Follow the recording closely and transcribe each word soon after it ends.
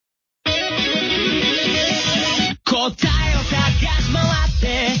答えを探し回っ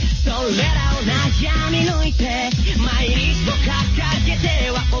てそれらを悩み抜いて毎日と掲げて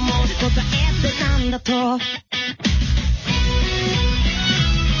は思う答えてたんだと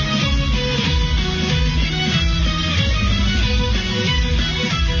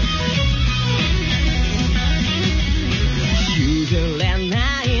譲れ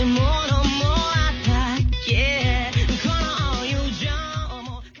ないものもあったっけこの友情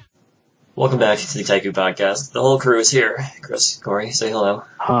も Welcome back to the Taiku Podcast. The whole crew is here. Chris, Corey, say hello.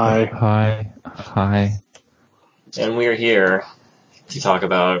 Hi. And we are here to talk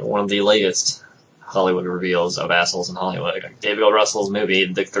about one of the latest Hollywood reveals of assholes in Hollywood. David O. Russell's movie,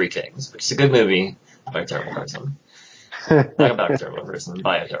 The Three Kings, which is a good movie by a terrible person. Not about a terrible person,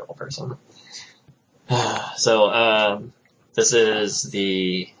 by a terrible person. So, this is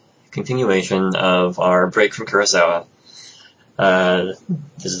the continuation of our break from Kurosawa.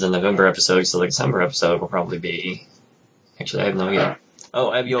 This is the November episode, so the December episode will probably be... Actually, I have no idea. Oh,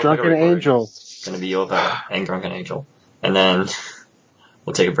 I have Yopeka Drunken recorded. Angel. It's going to be Yopeka and Drunken Angel. And then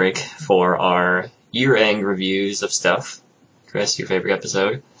we'll take a break for our year-end reviews of stuff. Chris, your favorite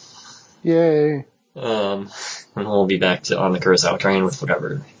episode. Yay. And we'll be back on the Kurosawa train with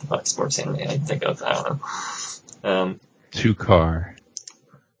whatever the fuck sports anime I can think of. I don't know. Two-car.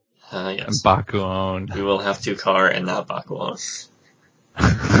 Yes. And Bakuon. We will have Two-car and not Bakuon.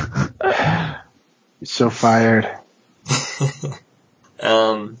 You're so fired.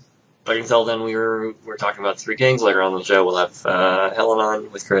 But until then, we're talking about Three Kings. Later on in the show, we'll have Helen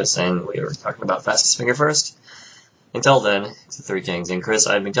on with Chris, and we were talking about Fastest Finger first. Until then, it's the Three Kings. And Chris,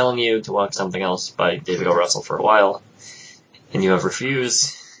 I've been telling you to watch something else by David O. Russell for a while, and you have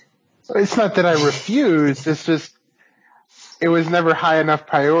refused. It's not that I refused, it's just, it was never high enough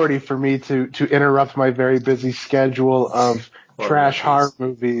priority for me to interrupt my very busy schedule of trash horror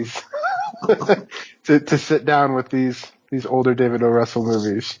movies to sit down with these older David O. Russell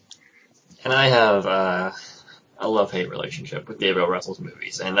movies. And I have a love-hate relationship with David O. Russell's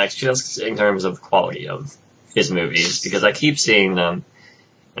movies, and that's just in terms of quality of his movies, because I keep seeing them,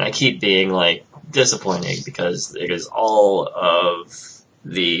 and I keep being, like, disappointed, because it is all of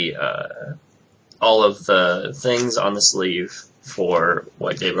the things on the sleeve for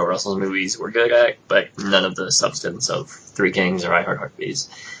what David O. Russell's movies were good at, but none of the substance of Three Kings or I Heart Hucklebees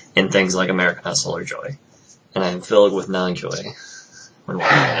in things like American Hustle or Joy. And I'm filled with non-joy when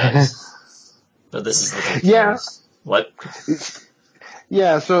watching those. But this is the Three Kings. What?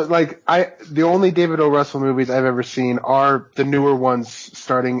 Yeah, so, like, the only David O. Russell movies I've ever seen are the newer ones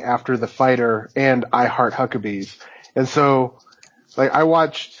starting after The Fighter and I Heart Huckabees. And so, like, I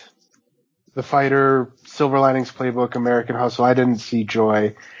watched The Fighter, Silver Linings Playbook, American Hustle. I didn't see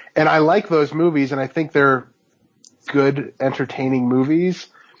Joy. And I like those movies, and I think they're good, entertaining movies.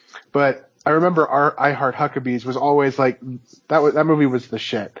 But I remember I Heart Huckabees was always like, that movie was the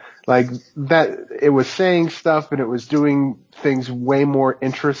shit. Like, it was saying stuff and it was doing things way more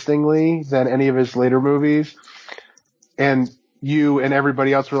interestingly than any of his later movies. And you and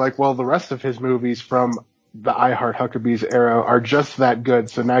everybody else were like, well, the rest of his movies from the I Heart Huckabees era are just that good,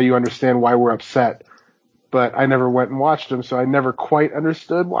 so now you understand why we're upset. But I never went and watched them, so I never quite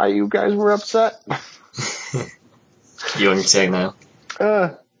understood why you guys were upset. You understand now?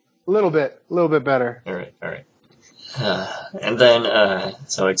 A little bit better. Alright. And then,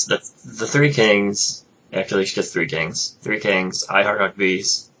 so it's the Three Kings, actually it's just Three Kings. Three Kings, I Heart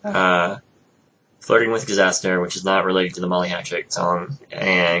Huckabees, Flirting with Disaster, which is not related to the Molly Hatchet song,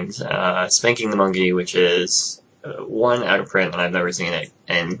 and Spanking the Monkey, which is one, out of print and I've never seen it,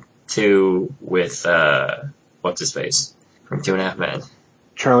 and two, with, what's his face? From Two and a Half Men.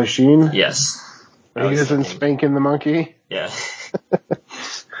 Charlie Sheen? Yes. He isn't Spanking the Monkey? Yeah.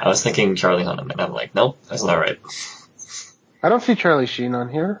 I was thinking Charlie Hunnam, and I'm like, nope, that's not right. I don't see Charlie Sheen on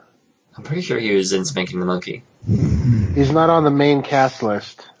here. I'm pretty sure he was in Spanking the Monkey. He's not on the main cast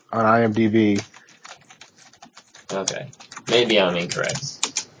list on IMDb. Okay. Maybe I'm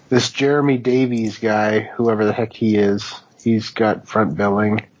incorrect. This Jeremy Davies guy, whoever the heck he is, he's got front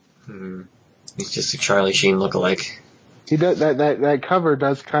billing. He's just a Charlie Sheen lookalike. He does that cover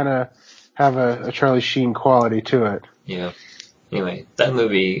does kind of have a Charlie Sheen quality to it. Yeah. Anyway, that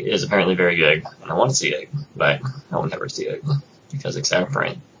movie is apparently very good, and I want to see it, but I will never see it because it's out of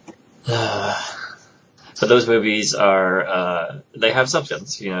print. But those movies are, they have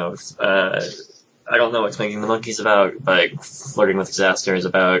substance, you know. I don't know what Spanking the Monkey's about, but Flirting with Disaster is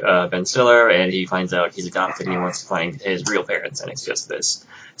about Ben Stiller, and he finds out he's adopted and he wants to find his real parents, and it's just this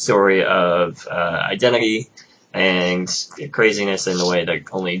story of identity and craziness in the way that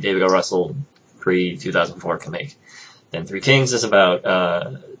only David O. Russell pre-2004 can make. Then Three Kings is about,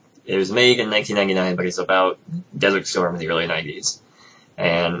 it was made in 1999, but it's about Desert Storm in the early 90s.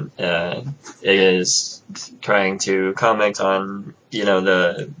 And it is trying to comment on,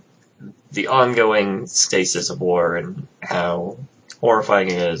 the ongoing stasis of war and how horrifying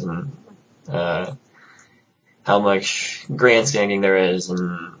it is, and how much grandstanding there is,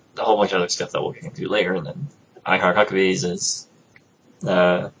 and a whole bunch of other stuff that we'll get into later. And then I Heart Huckabees is,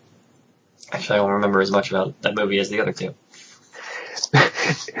 actually I don't remember as much about that movie as the other two.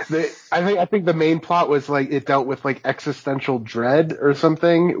 I think the main plot was like it dealt with like existential dread or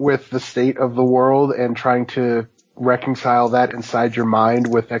something with the state of the world and trying to reconcile that inside your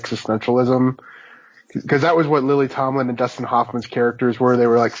mind with existentialism. Because that was what Lily Tomlin and Dustin Hoffman's characters were. They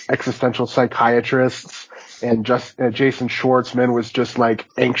were like existential psychiatrists, and Jason Schwartzman was just like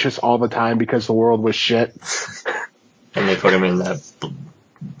anxious all the time because the world was shit. And they put him in that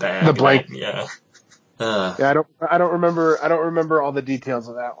bag. The blank. Yeah. Yeah, I don't remember all the details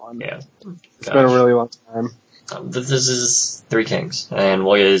of that one. Yeah. It's been a really long time. This is Three Kings, and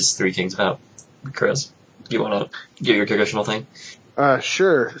what is Three Kings about? Chris, do you want to give your traditional thing?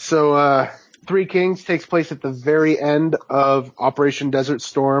 Sure. So, Three Kings takes place at the very end of Operation Desert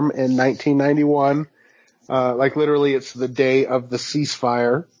Storm in 1991. Like literally it's the day of the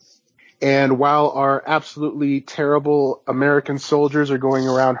ceasefire. And while our absolutely terrible American soldiers are going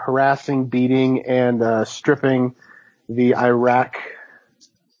around harassing, beating, and stripping the Iraq,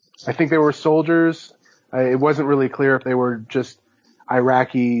 I think they were soldiers. It wasn't really clear if they were just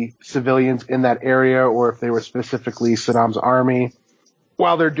Iraqi civilians in that area or if they were specifically Saddam's army.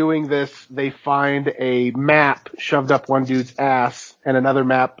 While they're doing this, they find a map shoved up one dude's ass and another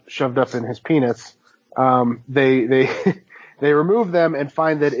map shoved up in his penis. They remove them and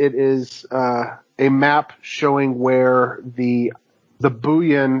find that it is a map showing where the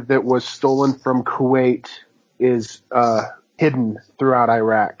bullion that was stolen from Kuwait is hidden throughout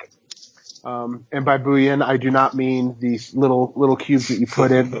Iraq. And by bullion, I do not mean these little cubes that you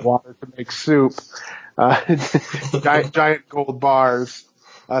put in water to make soup. Giant gold bars.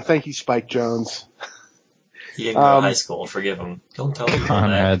 Thank you, Spike Jonze. He didn't go to high school. Forgive him. Don't tell me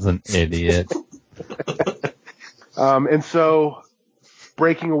Conrad's an idiot. And so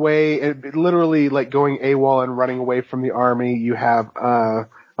breaking away, literally like going AWOL and running away from the army, you have a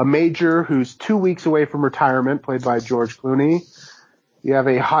major who's 2 weeks away from retirement, played by George Clooney. You have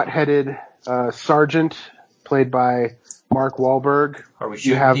a hot-headed sergeant, played by Mark Wahlberg. Are we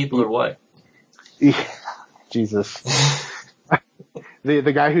shooting people or what? Jesus.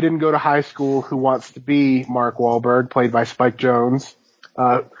 The guy who didn't go to high school who wants to be Mark Wahlberg, played by Spike Jonze,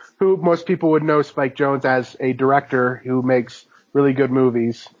 who most people would know Spike Jonze as a director who makes really good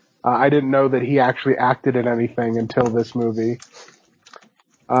movies. I didn't know that he actually acted in anything until this movie.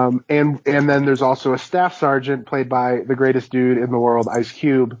 And then there's also a staff sergeant played by the greatest dude in the world, Ice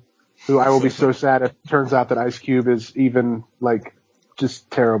Cube, who I will be so sad if it turns out that Ice Cube is even, like, just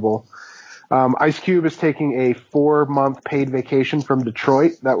terrible. Ice Cube is taking a 4-month paid vacation from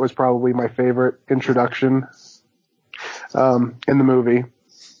Detroit. That was probably my favorite introduction in the movie.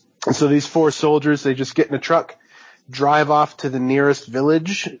 And so these 4 soldiers, they just get in a truck, drive off to the nearest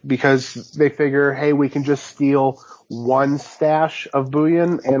village because they figure, hey, we can just steal one stash of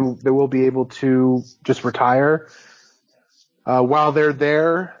bullion and they will be able to just retire. While they're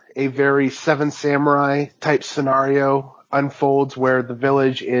there, a very Seven Samurai type scenario unfolds where the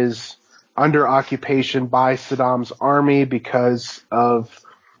village is under occupation by Saddam's army because of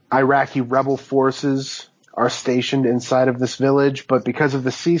Iraqi rebel forces are stationed inside of this village, but because of the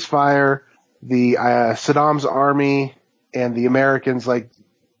ceasefire, the Saddam's army and the Americans, like,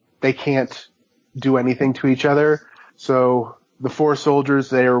 they can't do anything to each other. So the 4 soldiers,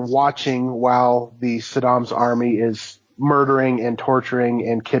 they are watching while the Saddam's army is murdering and torturing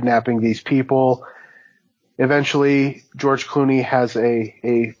and kidnapping these people. Eventually, George Clooney has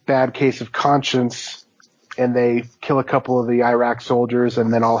a bad case of conscience, and they kill a couple of the Iraq soldiers,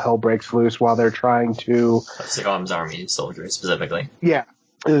 and then all hell breaks loose while they're trying to... Saddam's army soldiers, specifically. Yeah.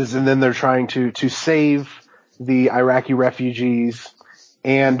 And then they're trying to save the Iraqi refugees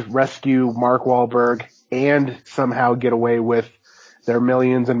and rescue Mark Wahlberg and somehow get away with their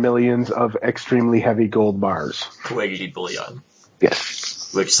millions and millions of extremely heavy gold bars. Kuwaiti bullion.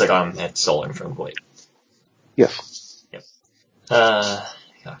 Yes. Which Saddam had stolen from Kuwait. Yes. Yep.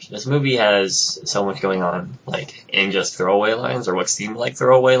 Gosh, this movie has so much going on, like, in just throwaway lines, or what seemed like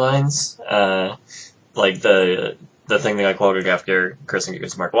throwaway lines. Like, the thing that I quoted after Chris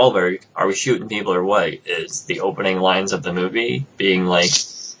introduced Mark Wahlberg, "Are we shooting people or what?" is the opening lines of the movie being like...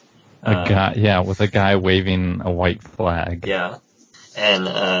 with a guy waving a white flag. Yeah.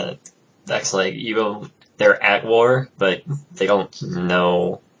 And, that's like, they're at war, but they don't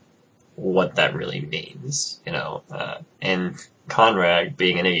know what that really means, and Conrad,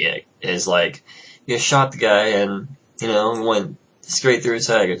 being an idiot, is like, you shot the guy and, went straight through his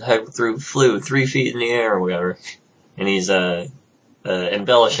head flew 3 feet in the air or whatever, and he's,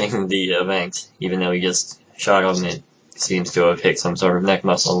 embellishing the event, even though he just shot him. It seems to have hit some sort of neck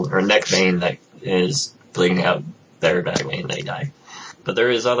muscle or neck vein that is bleeding out very badly, and they die. But there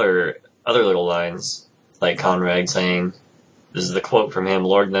is other little lines, like Conrad saying, this is the quote from him,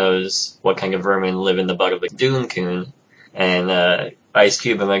 Lord knows what kind of vermin live in the butt of a Dune Coon. And Ice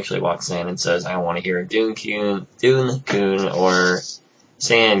Cube eventually walks in and says, I don't want to hear Dune Coon or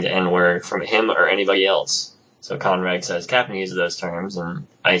sand N-word from him or anybody else. So Conrad says, Captain uses those terms, and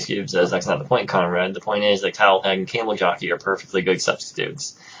Ice Cube says, that's not the point, Conrad. The point is that Cowlhead and Camel Jockey are perfectly good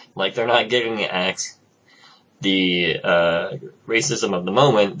substitutes. Like, they're not getting at the racism of the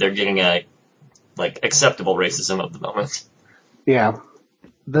moment, they're getting at, like, acceptable racism of the moment. Yeah.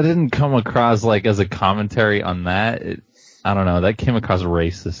 That didn't come across, like, as a commentary on that. I don't know, that came across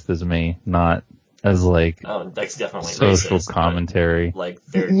racist as me, not as, like, oh, that's definitely social racist, commentary. Like,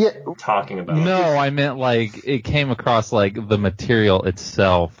 they're talking about... No, I meant, like, it came across, like, the material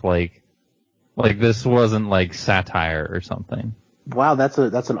itself, like this wasn't, like, satire or something. Wow, that's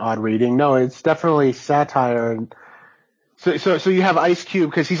an odd reading. No, it's definitely satire. And so you have Ice Cube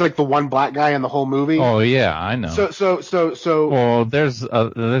because he's like the one black guy in the whole movie. Oh yeah, I know. So. Well, there's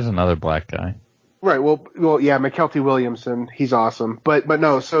another black guy. Right. Well, yeah, McKelty Williamson. He's awesome. But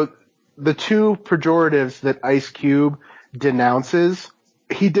no. So the two pejoratives that Ice Cube denounces,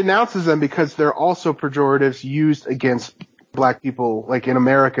 he denounces them because they're also pejoratives used against black people, like in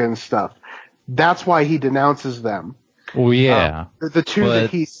America and stuff. That's why he denounces them. Well, yeah. The two that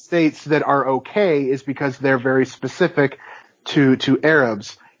he states that are okay is because they're very specific to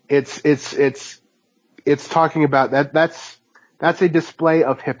Arabs. It's talking about that. That's a display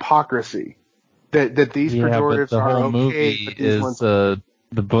of hypocrisy. That these pejoratives are okay, but these ones.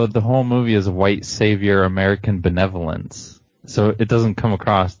 The whole movie is white savior American benevolence. So it doesn't come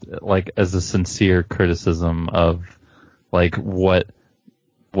across like as a sincere criticism of like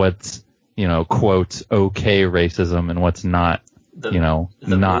what's quote okay racism and what's not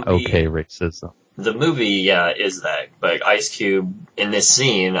not movie, okay racism. The movie, is that. But Ice Cube, in this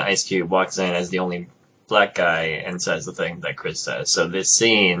scene, Ice Cube walks in as the only black guy and says the thing that Chris says. So this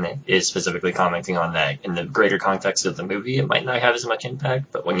scene is specifically commenting on that. In the greater context of the movie, it might not have as much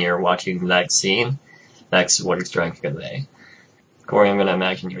impact, but when you're watching that scene, that's what it's trying to convey. Corey, I'm going to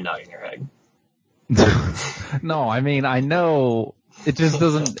imagine you're nodding your head. No, I mean, I know it just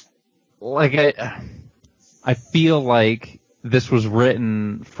doesn't, like, I feel like this was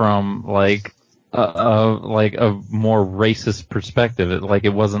written from, like a more racist perspective.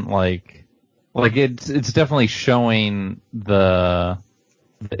 It wasn't like it's definitely showing the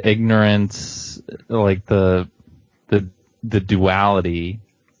ignorance, like the duality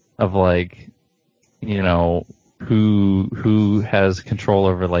of like, who has control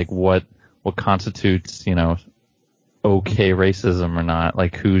over like what constitutes, okay racism or not,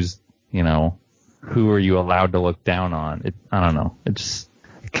 like who are you allowed to look down on? I don't know. It's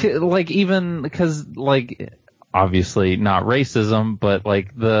like, even because like obviously not racism, but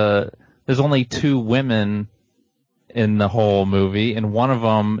like there's only 2 women in the whole movie, and one of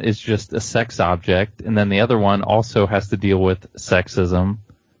them is just a sex object, and then the other one also has to deal with sexism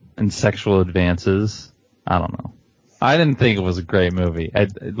and sexual advances. I don't know. I didn't think it was a great movie. I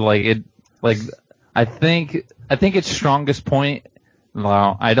think its strongest point.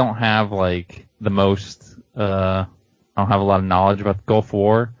 Well, I don't have like the most. I don't have a lot of knowledge about the Gulf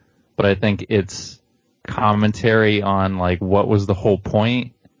War, but I think it's commentary on like what was the whole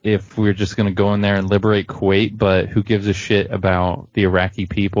point if we're just going to go in there and liberate Kuwait, but who gives a shit about the Iraqi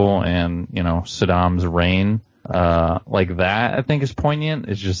people and, Saddam's reign? Like that, I think is poignant.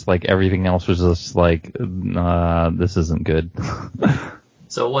 It's just like everything else was just like, this isn't good.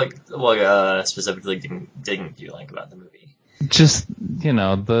 So what specifically didn't you like about the movie? Just,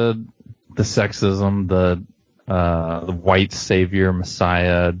 the sexism, the white savior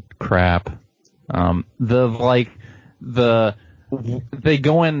messiah crap. They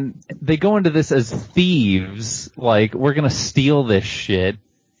go into this as thieves, like we're gonna steal this shit,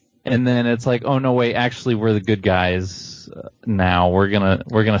 and then it's like, oh no, wait, actually we're the good guys now. We're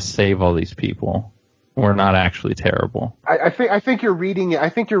gonna save all these people. We're not actually terrible. I think you're reading it. I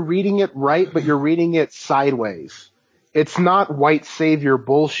think you're reading it right, but you're reading it sideways. It's not white savior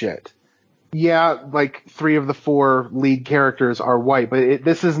bullshit. Yeah, like 3 of the 4 lead characters are white, but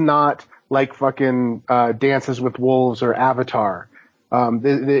this is not like fucking Dances with Wolves or Avatar.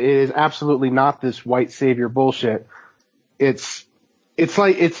 It is absolutely not this white savior bullshit. It's It's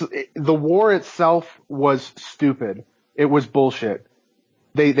like the war itself was stupid. It was bullshit.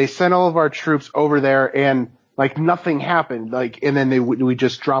 They sent all of our troops over there and like nothing happened. Like, and then we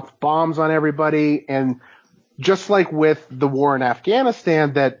just dropped bombs on everybody. And just like with the war in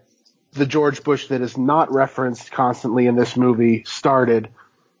Afghanistan that the George Bush that is not referenced constantly in this movie started,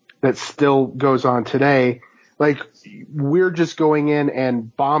 that still goes on today. Like, we're just going in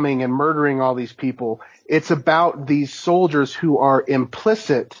and bombing and murdering all these people. It's about these soldiers who are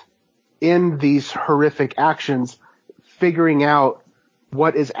implicit in these horrific actions, figuring out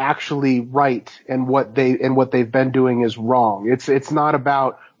what is actually right and what they've been doing is wrong. It's not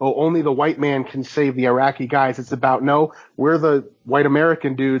about, oh, only the white man can save the Iraqi guys. It's about, no, we're the white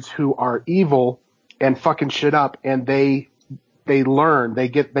American dudes who are evil and fucking shit up, and they learn, they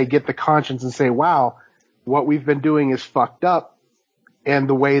get the conscience and say, wow, what we've been doing is fucked up, and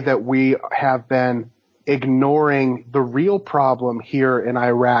the way that we have been ignoring the real problem here in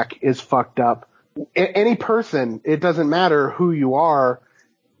Iraq is fucked up. Any person, it doesn't matter who you are,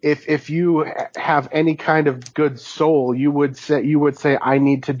 if you have any kind of good soul, you would say I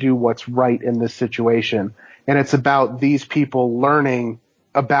need to do what's right in this situation. And it's about these people learning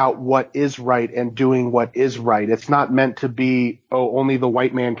about what is right and doing what is right. It's not meant to be, oh, only the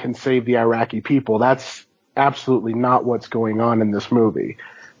white man can save the Iraqi people. That's absolutely not what's going on in this movie.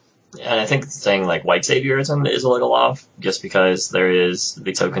 And I think saying like white saviorism is a little off, just because there is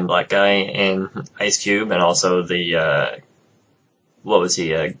the token black guy in Ice Cube, and also the what was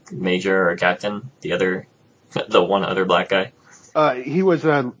he, a major or captain? The one other black guy. He was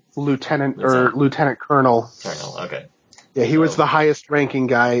a lieutenant colonel. Colonel, okay. Yeah, he was the highest ranking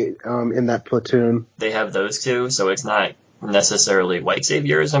guy in that platoon. They have those two, so it's not necessarily white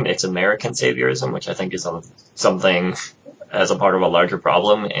saviorism, it's American saviorism, which I think is something as a part of a larger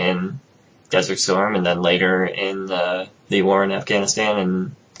problem in Desert Storm, and then later in the war in Afghanistan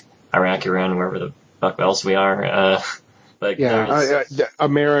and Iraq, Iran, wherever the fuck else we are. But yeah,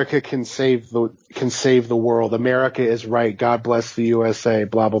 America can save the world. America is right. God bless the USA.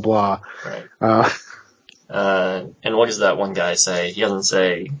 Blah blah blah. Right. And what does that one guy say? He doesn't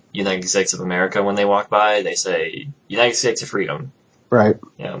say United States of America when they walk by. They say United States of Freedom. Right.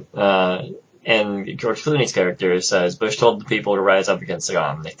 Yeah. And George Clooney's character says, Bush told the people to rise up against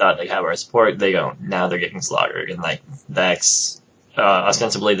Saddam. They thought they'd have our support. They don't. Now they're getting slaughtered. And like, that's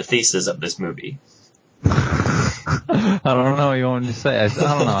ostensibly the thesis of this movie. I don't know what you want me to say. I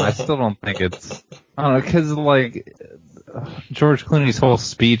don't know. I still don't think it's, I don't know, cause like, George Clooney's whole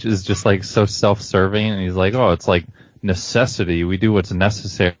speech is just like so self-serving, and he's like, oh, it's like necessity. We do what's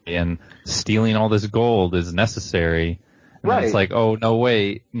necessary, and stealing all this gold is necessary. And right. It's like, oh, no,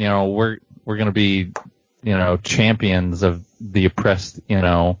 wait, we're going to be, champions of the oppressed,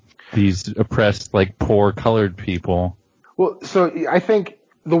 these oppressed, like, poor colored people. Well, so I think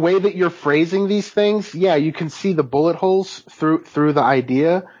the way that you're phrasing these things, yeah, you can see the bullet holes through the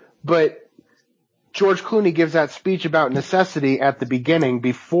idea, but George Clooney gives that speech about necessity at the beginning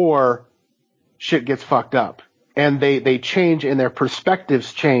before shit gets fucked up. And they change, and their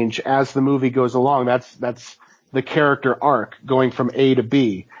perspectives change as the movie goes along. That's the character arc, going from A to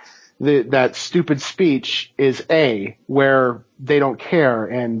B. That stupid speech is A, where they don't care,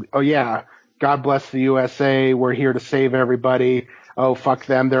 and, oh yeah, God bless the USA, we're here to save everybody. Oh, fuck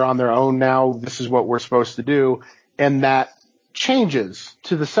them, they're on their own now, this is what we're supposed to do. And that changes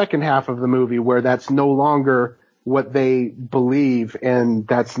to the second half of the movie, where that's no longer what they believe, and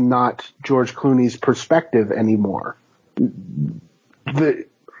that's not George Clooney's perspective anymore. The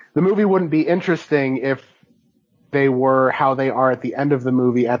movie wouldn't be interesting if they were how they are at the end of the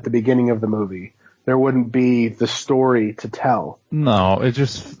movie, at the beginning of the movie. There wouldn't be the story to tell. No, it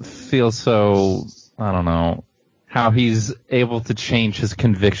just feels so, I don't know, how he's able to change his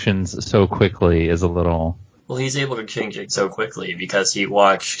convictions so quickly is a little... Well, he's able to change it so quickly because he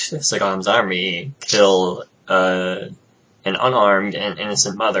watched Saddam's army kill an unarmed and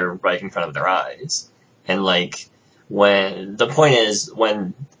innocent mother right in front of their eyes. And, like, when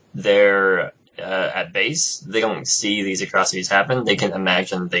they're at base, they don't see these atrocities happen. They can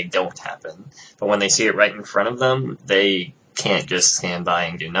imagine they don't happen. But when they see it right in front of them, they can't just stand by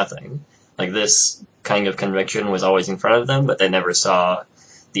and do nothing. Like, this kind of conviction was always in front of them, but they never saw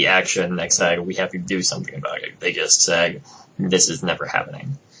the action that said, we have to do something about it. They just said, this is never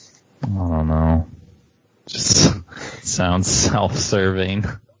happening. I don't know. Just sounds self-serving.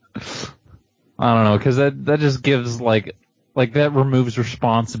 I don't know, because that just gives, like that removes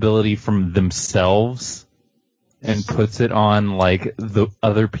responsibility from themselves and puts it on, like, the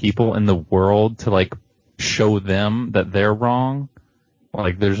other people in the world to, like, show them that they're wrong.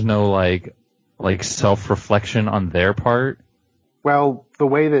 Like, there's no, like self-reflection on their part. well, the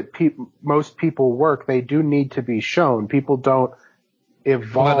way that most people work, they do need to be shown. People don't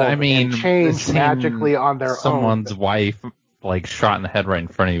evolve But I mean, and change seeing magically on their someone's own. wife like shot in the head right in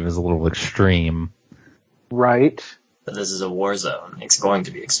front of you is a little extreme. Right. But this is a war zone. It's going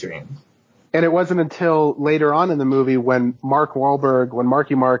to be extreme. And it wasn't until later on in the movie when when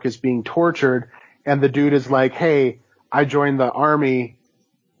Marky Mark is being tortured and the dude is like, hey, I joined the army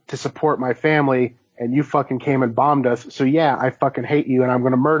to support my family and you fucking came and bombed us. So yeah, I fucking hate you and I'm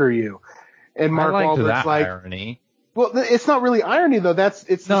going to murder you. And Mark I liked Wahlberg's that like, irony. well, it's not really irony though. It's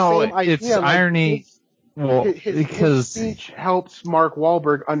the same idea. It's irony. His speech helps Mark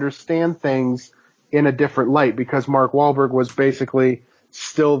Wahlberg understand things in a different light because Mark Wahlberg was basically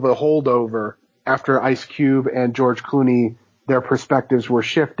still the holdover after Ice Cube and George Clooney, their perspectives were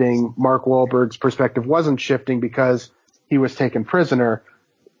shifting. Mark Wahlberg's perspective wasn't shifting because he was taken prisoner.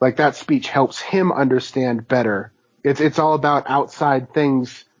 Like that speech helps him understand better. It's all about outside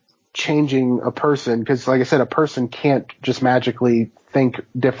things changing a person because, like I said, a person can't just magically think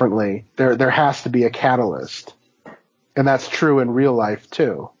differently. There has to be a catalyst, and that's true in real life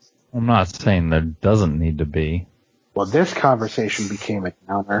too. I'm not saying there doesn't need to be. Well, this conversation became a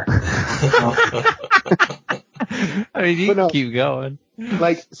downer. I mean, you can keep going.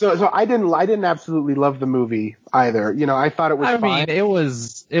 Like, so I didn't absolutely love the movie either. You know, I thought it was fine. I mean,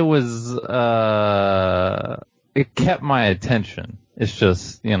 it kept my attention. It's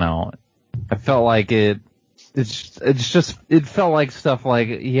just, you know, I felt like it felt like stuff like,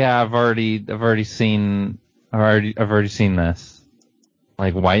 yeah, I've already seen this.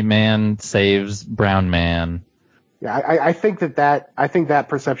 Like, white man saves brown man. Yeah, I think that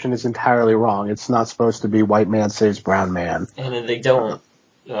perception is entirely wrong. It's not supposed to be white man saves brown man. And they don't.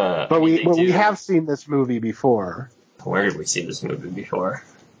 But we have seen this movie before. Where did we see this movie before?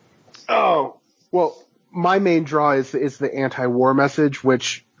 Oh, well, my main draw is the anti-war message,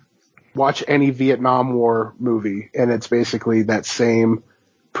 which watch any Vietnam War movie, and it's basically that same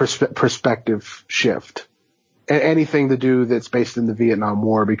perspective shift. Anything to do that's based in the Vietnam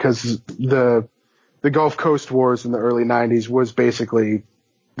War, because the Gulf Coast Wars in the early 90s was basically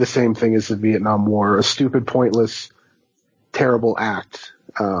the same thing as the Vietnam War, a stupid, pointless, terrible act.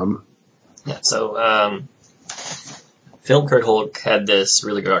 Film Critic Hulk had this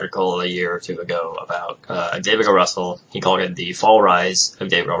really good article a year or two ago about David O. Russell. He called it the fall rise of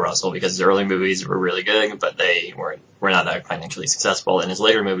David O. Russell because his early movies were really good, but they were not that financially successful, and his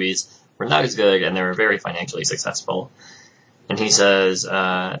later movies were not as good, and they were very financially successful. And he says,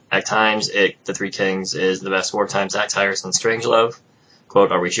 at times, The Three Kings is the best wartime satire since Strangelove.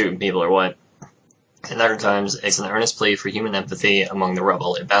 Quote, are we shooting people or what? And other times, it's an earnest plea for human empathy among the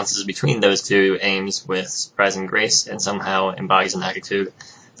rubble. It bounces between those two aims with surprising grace and somehow embodies an attitude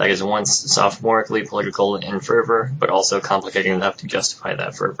that is once sophomorically political in fervor, but also complicated enough to justify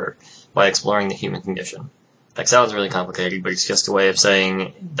that fervor by exploring the human condition. That sounds really complicated, but it's just a way of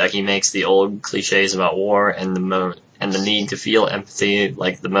saying that he makes the old cliches about war and the need to feel empathy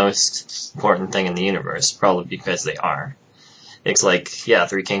like the most important thing in the universe, probably because they are. It's like, yeah,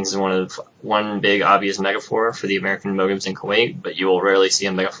 Three Kings is one big obvious metaphor for the American motives in Kuwait, but you will rarely see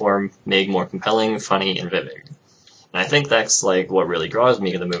a metaphor made more compelling, funny, and vivid. And I think that's like what really draws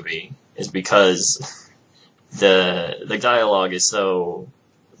me to the movie, is because the dialogue is so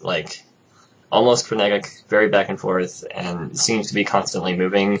like almost frenetic, very back and forth, and seems to be constantly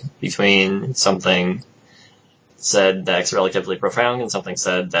moving between something said that's relatively profound and something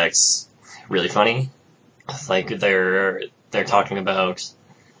said that's really funny. Like they're talking about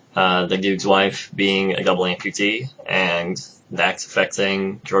the dude's wife being a double amputee, and that's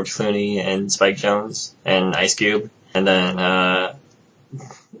affecting George Clooney and Spike Jonze and Ice Cube. And then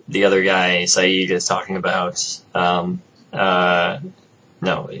the other guy, Saeed, is talking about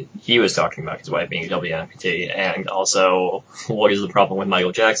he was talking about his wife being a double amputee, and also what is the problem with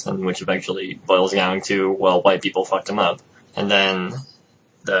Michael Jackson, which eventually boils down to, well, white people fucked him up. And then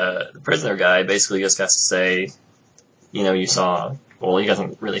the prisoner guy basically just has to say, you know, he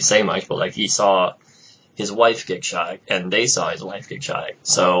doesn't really say much, but like he saw his wife get shot, and they saw his wife get shot.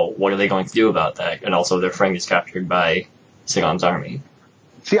 So what are they going to do about that? And also their friend is captured by Saddam's army.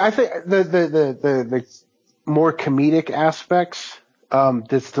 See, I think the more comedic aspects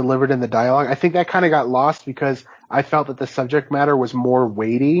that's delivered in the dialogue, I think that kind of got lost because I felt that the subject matter was more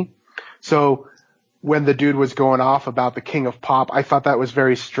weighty. So when the dude was going off about the king of pop, I thought that was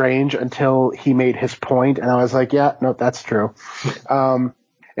very strange until he made his point, and I was like, yeah, no, that's true.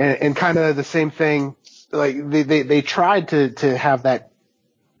 And kind of the same thing, like they tried to have that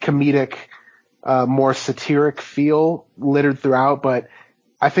comedic, more satiric feel littered throughout, but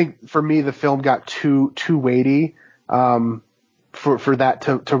I think for me the film got too weighty. for that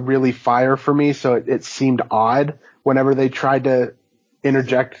to really fire for me. So it seemed odd whenever they tried to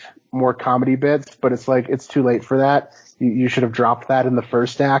interject more comedy bits, but it's like, it's too late for that. You should have dropped that in the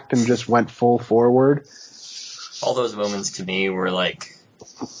first act and just went full forward. All those moments to me were like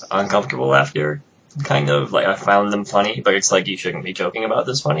uncomfortable laughter, kind of. Like, I found them funny, but it's like, you shouldn't be joking about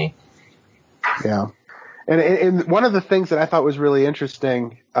this funny. Yeah. And one of the things that I thought was really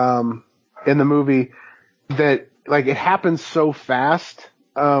interesting in the movie, that like it happens so fast.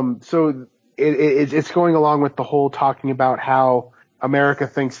 So it's going along with the whole talking about how America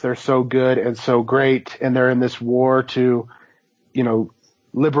thinks they're so good and so great, and they're in this war to,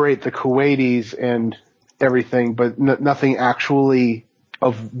 liberate the Kuwaitis and everything, but nothing actually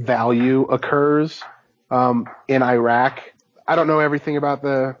of value occurs in Iraq. I don't know everything about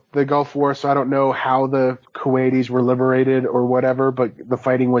the Gulf War, so I don't know how the Kuwaitis were liberated or whatever, but the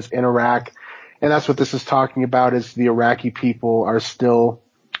fighting was in Iraq. And that's what this is talking about, is the Iraqi people are still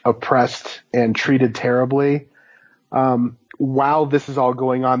oppressed and treated terribly. While this is all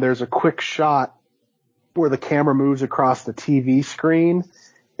going on, there's a quick shot where the camera moves across the TV screen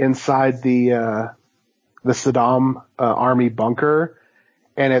inside the Saddam army bunker,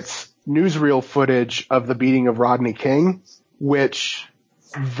 and it's newsreel footage of the beating of Rodney King, which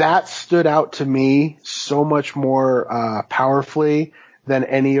that stood out to me so much more powerfully than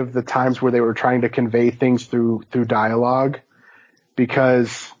any of the times where they were trying to convey things through dialogue,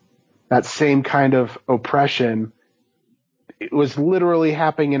 because that same kind of oppression, it was literally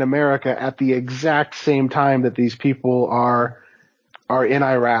happening in America at the exact same time that these people are in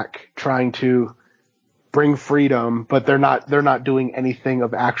Iraq trying to bring freedom, but they're not doing anything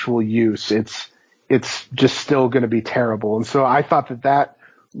of actual use. It's just still going to be terrible. And so I thought that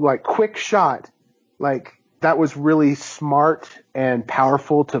like quick shot, like that was really smart and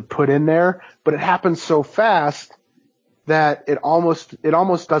powerful to put in there, but it happens so fast that it almost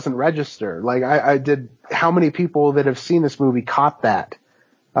doesn't register. Like I did, how many people that have seen this movie caught that?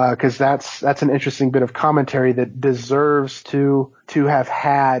 Cause that's an interesting bit of commentary that deserves to have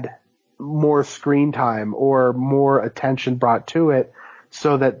had more screen time or more attention brought to it,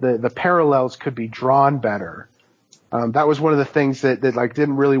 so that the parallels could be drawn better. That was one of the things that like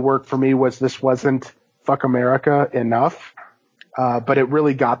didn't really work for me, was this wasn't Fuck America enough. But it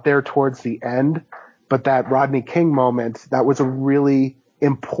really got there towards the end. But that Rodney King moment, that was a really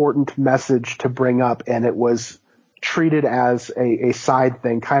important message to bring up, and it was treated as a side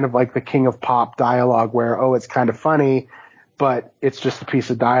thing, kind of like the King of Pop dialogue where, oh, it's kind of funny, but it's just a piece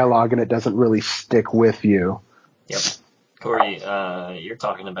of dialogue and it doesn't really stick with you. Yep. Corey, you're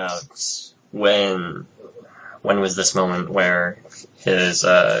talking about when was this moment where his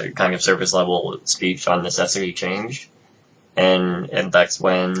kind of surface level speech on necessity changed, and that's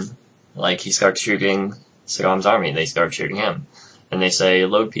when like he starts shooting Saddam's army. They start shooting him, and they say,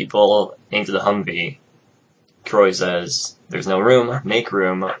 load people into the Humvee. Troy says, there's no room, make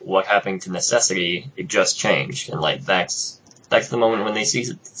room, what happened to necessity, it just changed. And like that's the moment when they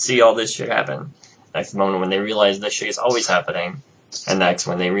see all this shit happen. That's the moment when they realize this shit is always happening, and that's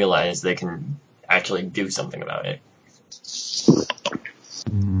when they realize they can actually do something about it.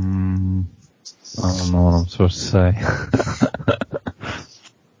 I don't know what I'm supposed to say.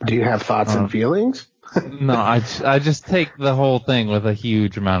 Do you have thoughts and feelings? No, I just take the whole thing with a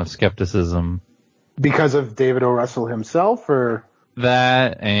huge amount of skepticism. Because of David O. Russell himself, or?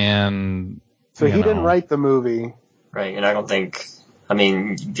 That, and... So he didn't write the movie. Right, and I don't think... I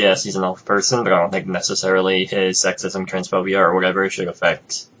mean, yes, he's an awful person, but I don't think necessarily his sexism, transphobia, or whatever should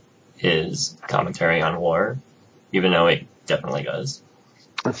affect his commentary on war, even though it definitely does.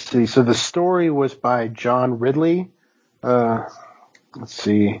 Let's see. So the story was by John Ridley. Let's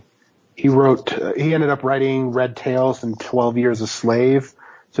see. He ended up writing Red Tails and 12 Years a Slave.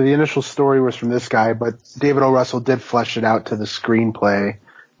 So the initial story was from this guy, but David O. Russell did flesh it out to the screenplay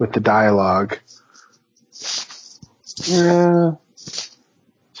with the dialogue. Yeah.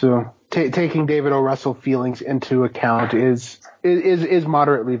 So taking David O. Russell feelings into account is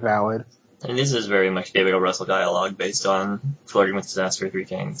moderately valid. And this is very much David O. Russell dialogue based on Flirting with Disaster, Three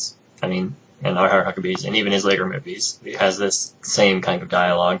Kings. I mean, and I Heart Huckabees, and even his later movies. He has this same kind of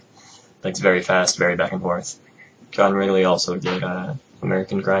dialogue that's very fast, very back and forth. John Ridley also did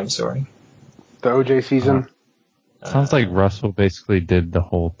American Crime Story. The OJ season? Sounds like Russell basically did the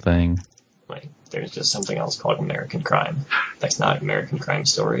whole thing. Like, there's just something else called American Crime. That's not American Crime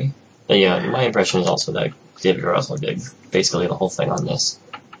Story. But yeah, my impression is also that David Russell did basically the whole thing on this.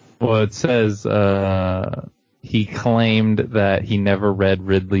 Well, it says he claimed that he never read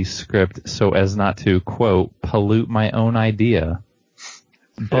Ridley's script so as not to, quote, pollute my own idea.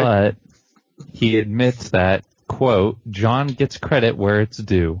 But he admits that, quote, John gets credit where it's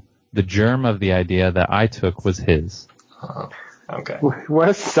due. The germ of the idea that I took was his. Okay. What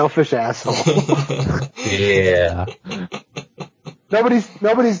a selfish asshole. Yeah.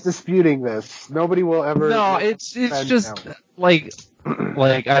 Nobody's disputing this. Nobody will ever. No, it's just like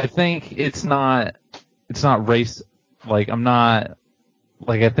I think it's not race. Like I'm not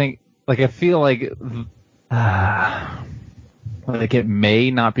like I feel like like it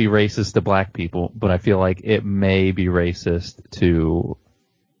may not be racist to black people, but I feel like it may be racist to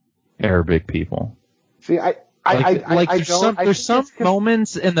Arabic people. See, there's some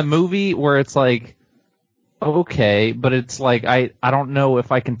moments in the movie where it's like, okay, but it's like I don't know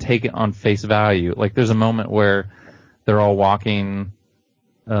if I can take it on face value. Like there's a moment where they're all walking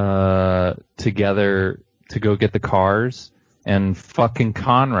together to go get the cars, and fucking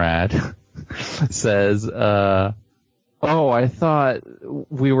Conrad says, "Oh, I thought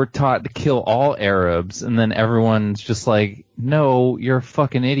we were taught to kill all Arabs," and then everyone's just like, "No, you're a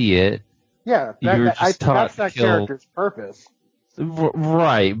fucking idiot." Yeah, that's that character's purpose.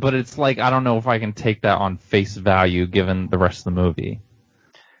 Right, but it's like, I don't know if I can take that on face value given the rest of the movie.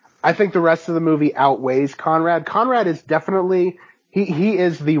 I think the rest of the movie outweighs Conrad. Conrad is definitely, he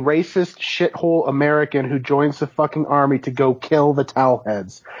is the racist shithole American who joins the fucking army to go kill the towel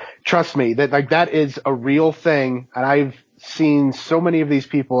heads. Trust me, that is a real thing, and I've seen so many of these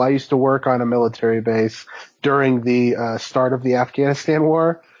people. I used to work on a military base during the start of the Afghanistan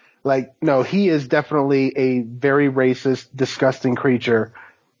war. Like, no, he is definitely a very racist, disgusting creature.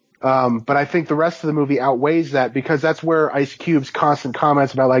 But I think the rest of the movie outweighs that, because that's where Ice Cube's constant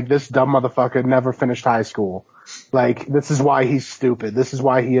comments about, like, this dumb motherfucker never finished high school. Like, this is why he's stupid. This is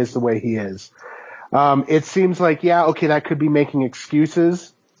why he is the way he is. It seems like, yeah, okay, that could be making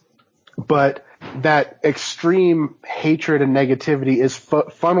excuses, but that extreme hatred and negativity is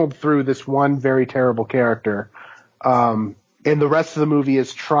funneled through this one very terrible character. And the rest of the movie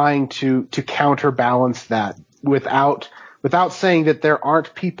is trying to counterbalance that without saying that there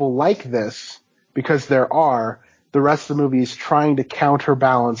aren't people like this, because there are. The rest of the movie is trying to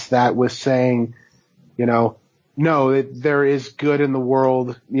counterbalance that with saying, no, there is good in the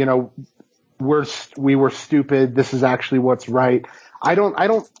world. We were stupid. This is actually what's right.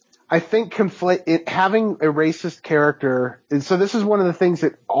 I think having a racist character, and so this is one of the things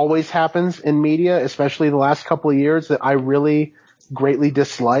that always happens in media, especially the last couple of years, that I really greatly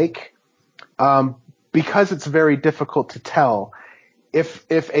dislike, because it's very difficult to tell if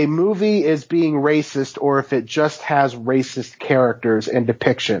a movie is being racist or if it just has racist characters and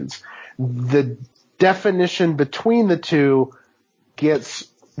depictions. The definition between the two gets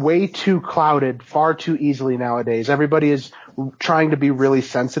way too clouded far too easily nowadays. Everybody is trying to be really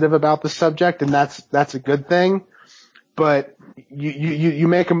sensitive about the subject, and that's a good thing. But you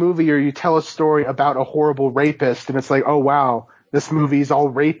make a movie or you tell a story about a horrible rapist, and it's like, oh wow, this movie's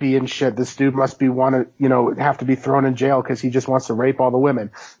all rapey and shit. This dude must be have to be thrown in jail because he just wants to rape all the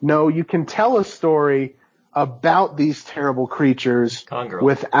women. No, you can tell a story about these terrible creatures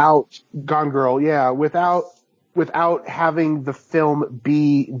without having the film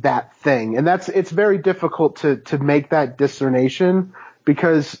be that thing. And it's very difficult to make that discernation,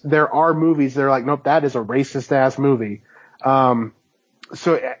 because there are movies that are like, nope, that is a racist ass movie. So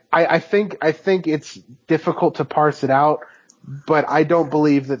I think it's difficult to parse it out, but I don't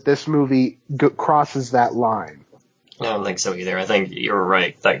believe that this movie crosses that line. I don't think so either. I think you're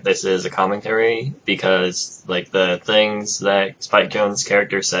right that this is a commentary, because like the things that Spike Jonze'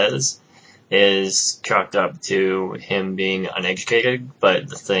 character says is chalked up to him being uneducated, but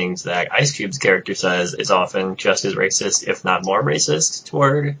the things that Ice Cube's character says is often just as racist, if not more racist,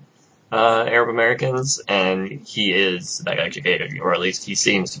 toward Arab Americans, and he is that educated, or at least he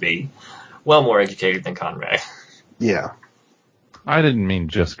seems to be well more educated than Conrad. Yeah. I didn't mean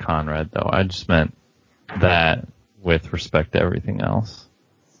just Conrad, though. I just meant that with respect to everything else.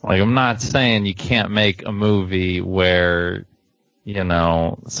 Like, I'm not saying you can't make a movie where,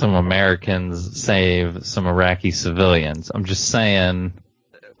 some Americans save some Iraqi civilians. I'm just saying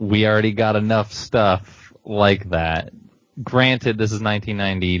we already got enough stuff like that. Granted, this is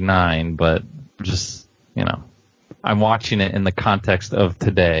 1999, but just, I'm watching it in the context of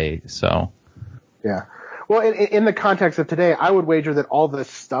today, so. Yeah. Well, in the context of today, I would wager that all this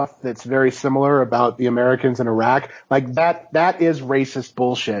stuff that's very similar about the Americans in Iraq, like that is racist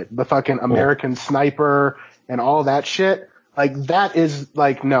bullshit. The fucking American sniper and all that shit. Like, that is,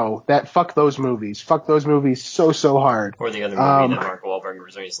 like, no, fuck those movies. Fuck those movies so hard. Or the other movie that Mark Wahlberg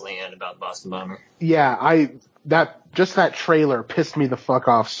was recently in about the Boston bomber. Yeah, that trailer pissed me the fuck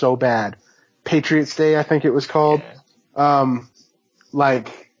off so bad. Patriots Day, I think it was called. Yeah.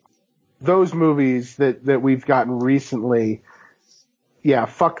 those movies that we've gotten recently, yeah,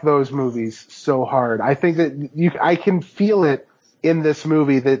 fuck those movies so hard. I think that I can feel it in this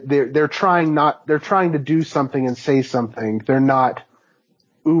movie that they're trying to do something and say something. They're not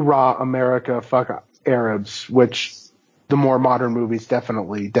oorah America, fuck Arabs, which the more modern movies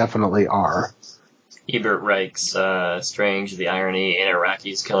definitely are. Ebert writes, strange the irony in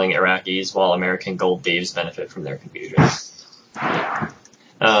Iraqis killing Iraqis while American gold thieves benefit from their confusion.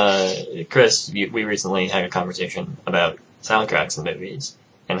 Chris, we recently had a conversation about soundtracks in movies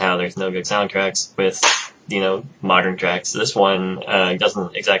and how there's no good soundtracks with, modern tracks. This one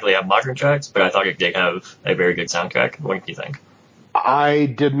doesn't exactly have modern tracks, but I thought it did have a very good soundtrack. What do you think? I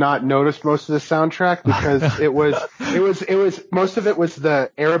did not notice most of the soundtrack because it was most of it was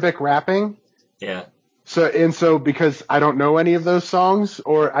the Arabic rapping. Yeah. So because I don't know any of those songs,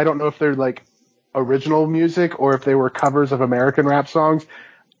 or I don't know if they're like original music or if they were covers of American rap songs,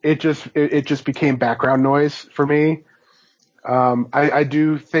 it just became background noise for me. I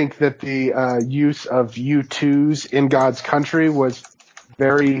do think that the use of U2's In God's Country was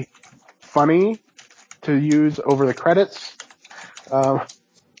very funny to use over the credits.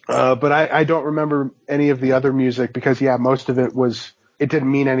 But I don't remember any of the other music because, yeah, most of it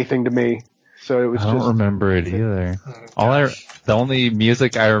didn't mean anything to me. So it was I don't remember it either. The only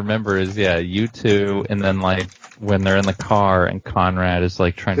music I remember is, U2, and then like when they're in the car and Conrad is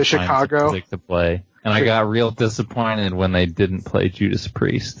like trying to find some music to play. And I got real disappointed when they didn't play Judas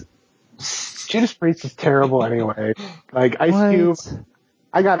Priest. Judas Priest is terrible anyway. Like Ice Cube,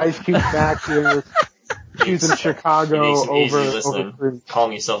 I got Ice Cube back here. Choosing Chicago over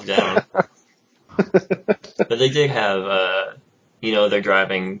calm yourself down. But they did have, they're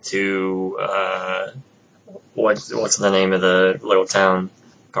driving to, what's the name of the little town?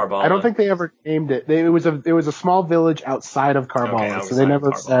 Karbala. I don't think they ever named it. It was a small village outside of Karbala, so they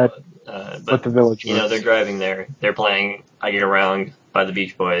never said what the village was. They're driving there. They're playing I Get Around by the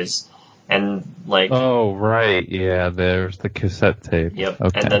Beach Boys. And like, oh right, yeah, there's the cassette tape. Yep.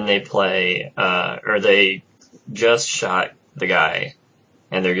 Okay. And then they play, or they just shot the guy,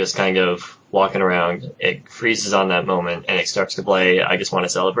 and they're just kind of walking around. It freezes on that moment, and it starts to play I Just Want to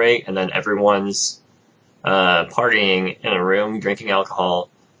Celebrate, and then everyone's partying in a room, drinking alcohol.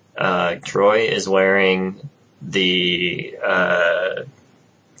 Troy is wearing the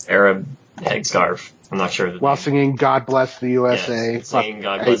Arab headscarf. I'm not sure. While singing God Bless the USA. Yes, singing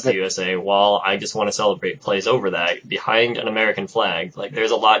God Bless the USA while I Just Want to Celebrate plays over that behind an American flag. Like,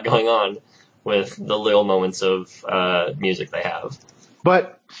 there's a lot going on with the little moments of music they have.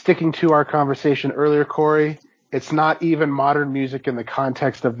 But sticking to our conversation earlier, Corey, it's not even modern music in the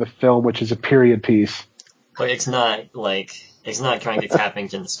context of the film, which is a period piece. But it's not trying to tap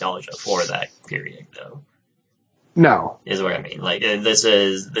into nostalgia for that period, though. No. Is what I mean. Like, this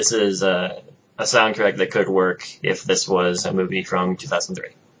is a soundtrack that could work if this was a movie from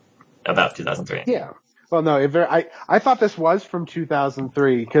 2003. About 2003. Yeah. Well, no, I thought this was from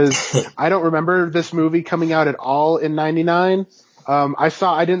 2003 because I don't remember this movie coming out at all in 99.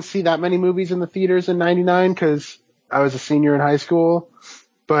 I didn't see that many movies in the theaters in 99 because I was a senior in high school.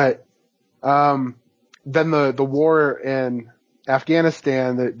 But, then the war in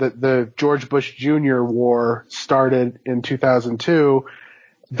Afghanistan, the George Bush Jr. war started in 2002.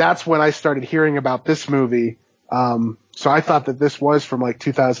 That's when I started hearing about this movie. So I thought that this was from like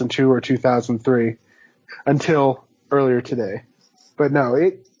 2002 or 2003 until earlier today. But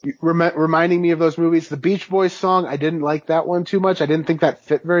no, reminding me of those movies. The Beach Boys song, I didn't like that one too much. I didn't think that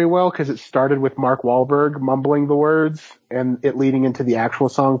fit very well because it started with Mark Wahlberg mumbling the words and it leading into the actual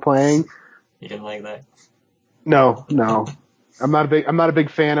song playing. You didn't like that? No. I'm not a big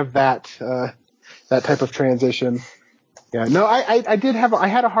fan of that type of transition. Yeah, no, I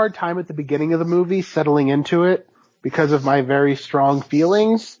had a hard time at the beginning of the movie settling into it because of my very strong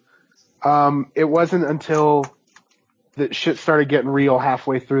feelings. It wasn't until the shit started getting real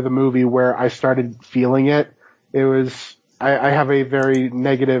halfway through the movie where I started feeling it. I have a very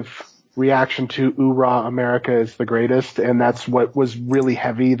negative reaction to oorah America is the greatest, and that's what was really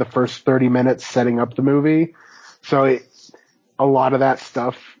heavy the first 30 minutes setting up the movie. So a lot of that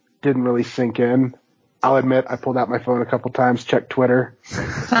stuff didn't really sink in. I'll admit I pulled out my phone a couple times, checked Twitter.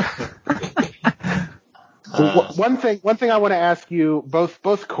 One thing I want to ask you, both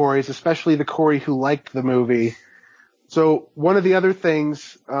Corys, especially the Corey who liked the movie. So one of the other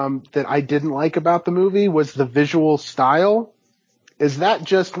things that I didn't like about the movie was the visual style. Is that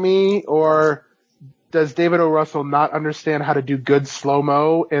just me, or does David O. Russell not understand how to do good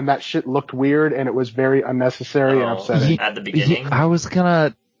slow-mo, and that shit looked weird and it was very unnecessary and upsetting? At the beginning? I was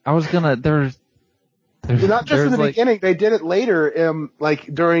gonna, Not just in There's the like, beginning, they did it later,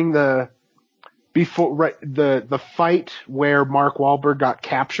 like during the fight where Mark Wahlberg got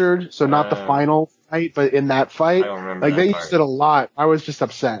captured. So not the final fight, but in that fight, I don't remember like that they part. used it a lot. I was just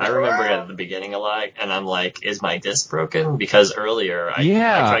upset. I remember it at the beginning a lot, and I'm like, is my disc broken? Because earlier I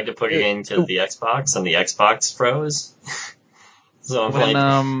yeah, tried to put it into the Xbox, and the Xbox froze. So I'm when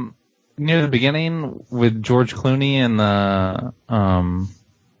like, near the beginning with George Clooney and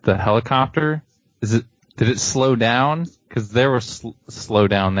the helicopter, did it slow down? Because there was slow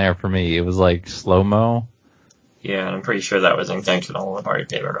down there for me. It was like slow mo. yeah, I'm pretty sure that was intentional on the part of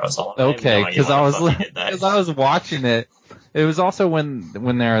David Russell. Okay, because I was watching it. It was also when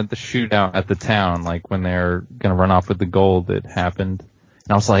they're at the shootout at the town, like when they're gonna run off with the gold. It happened,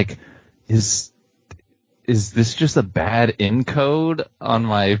 and I was like, is this just a bad encode on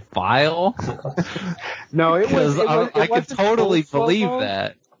my file? No, it was. I could totally believe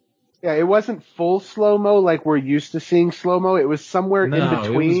that. Yeah, it wasn't full slow mo like we're used to seeing slow mo. It was somewhere in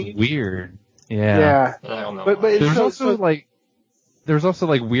between. It was weird. Yeah. Yeah. I don't know. But why. There's also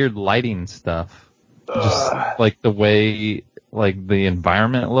like weird lighting stuff. Just like the way like the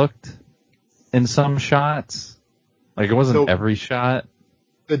environment looked in some shots. Like it wasn't every shot.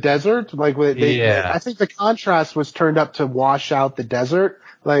 The desert, like I think the contrast was turned up to wash out the desert.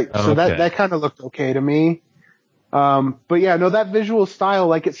 Like so that kind of looked okay to me. But yeah, no, that visual style,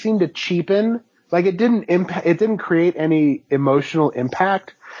 like it seemed to cheapen. Like it didn't create any emotional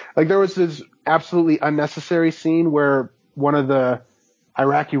impact. Like there was this absolutely unnecessary scene where one of the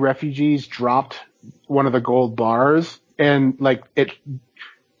Iraqi refugees dropped one of the gold bars, and like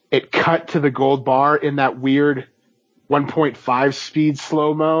it cut to the gold bar in that weird 1.5 speed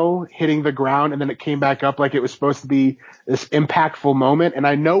slow-mo hitting the ground, and then it came back up like it was supposed to be this impactful moment. And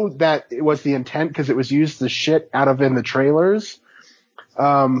I know that it was the intent because it was used the shit out of in the trailers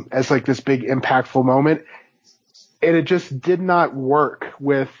as like this big impactful moment. And it just did not work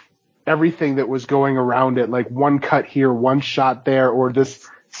with everything that was going around it, like one cut here, one shot there, or this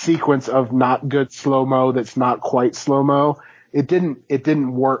sequence of not good slow-mo that's not quite slow-mo. It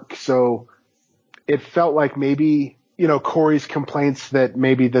didn't work. So it felt like maybe, Corey's complaints that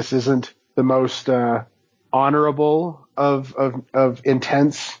maybe this isn't the most honorable of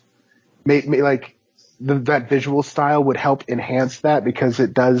intense, like that visual style would help enhance that because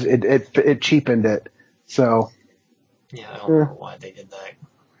it cheapened it. So yeah, I don't know why they did that.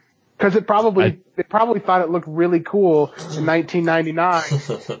 Because it probably thought it looked really cool in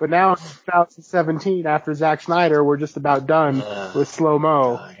 1999, but now in 2017, after Zack Snyder, we're just about done with slow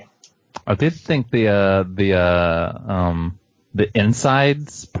mo. I did think the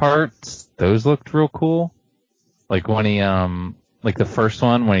insides parts, those looked real cool. Like when he like the first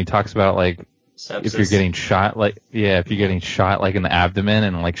one when he talks about like sepsis. If you're getting shot like in the abdomen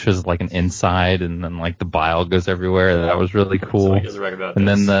and like shows like an inside and then like the bile goes everywhere. That was really cool. So I just read about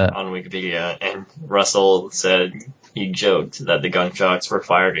this on Wikipedia, and Russell said he joked that the gunshots were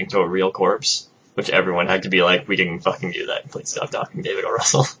fired into a real corpse, which everyone had to be like, we didn't fucking do that. Please stop talking, David O.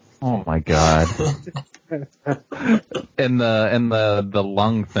 Russell. Oh my god. and the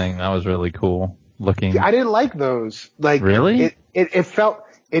lung thing, that was really cool looking. I didn't like those. Like really? It felt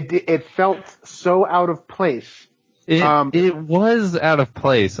so out of place. It was out of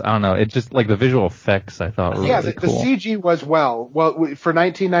place. I don't know. It just like the visual effects I thought were really cool. The CG was well for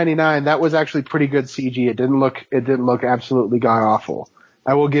 1999. That was actually pretty good CG. It didn't look absolutely god awful.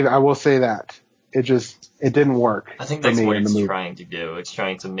 I will say that. It didn't work. I think that's what it's trying to do. It's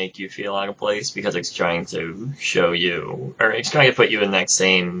trying to make you feel out of place because it's trying to show you, or it's trying to put you in that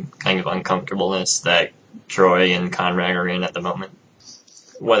same kind of uncomfortableness that Troy and Conrad are in at the moment.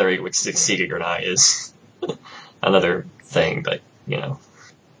 Whether it would succeed or not is another thing, but,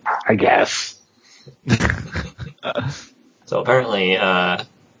 I guess. So apparently,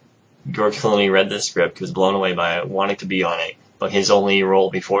 George Clooney read this script, was blown away by it, wanted to be on it, but his only role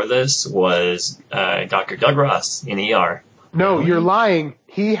before this was Dr. Doug Ross in ER. No, you're lying.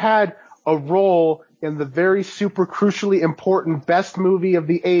 He had a role in the very super crucially important best movie of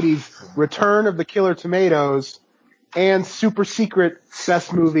the 80s, Return of the Killer Tomatoes, and super secret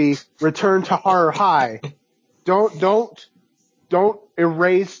best movie, Return to Horror High. Don't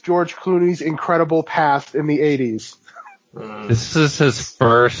erase George Clooney's incredible past in the 80s. This is his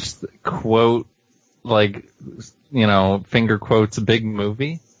first quote, like, finger quotes, big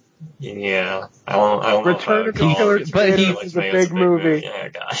movie. Yeah, I don't Return of the Killer Tomatoes is a big movie. Yeah,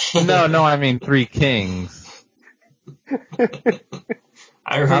 gosh. No, I mean Three Kings.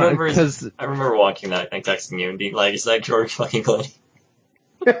 I remember watching that and texting you and being like, is that George fucking Clooney?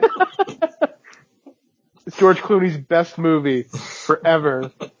 It's George Clooney's best movie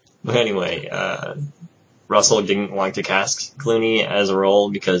forever. But anyway, Russell didn't want to cast Clooney as a role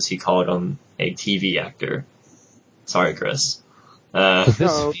because he called him a TV actor. Sorry, Chris. But this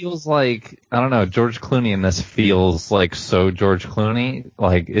No. feels like, I don't know, George Clooney in this feels like so George Clooney.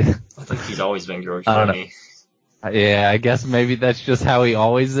 Like, I think he's always been George I don't Clooney. yeah, I guess maybe that's just how he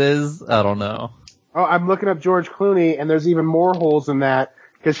always is. I don't know. Oh, I'm looking up George Clooney, and there's even more holes in that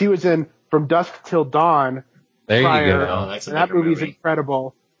because he was in From Dusk Till Dawn There prior, you Oh, go. that's a and that bigger movie's movie.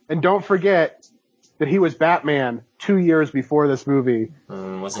 incredible. And don't forget that he was Batman 2 years before this movie.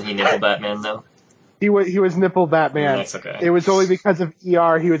 Wasn't he Nipple Batman, though? He was Nipple Batman. That's okay. It was only because of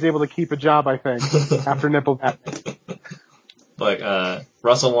ER he was able to keep a job, I think, after Nipple Batman. But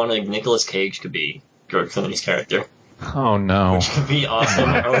Russell wanted Nicolas Cage to be George Clooney's character. Oh no. Which would be awesome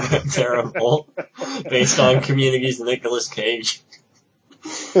or terrible based on Community's Nicolas Cage.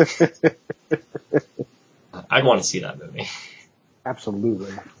 I'd want to see that movie.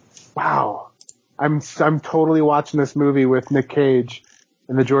 Absolutely. Wow. I'm totally watching this movie with Nick Cage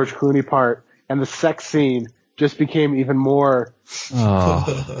and the George Clooney part, and the sex scene just became even more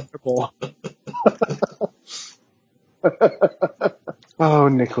Oh. terrible. Oh,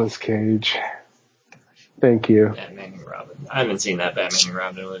 Nicolas Cage. Thank you. Batman and Robin. I haven't seen that Batman and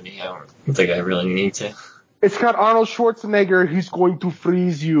Robin movie. I don't think I really need to. It's got Arnold Schwarzenegger. He's going to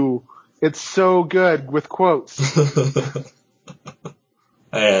freeze you. It's so good with quotes.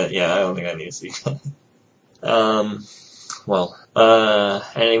 Yeah, I don't think I need to see that.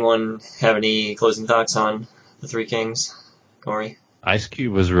 Anyone have any closing thoughts on The Three Kings? Corey? Ice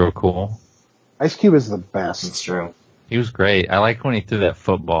Cube was real cool. Ice Cube is the best. It's true. He was great. I liked when he threw that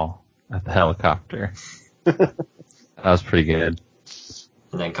football at the helicopter. That was pretty good.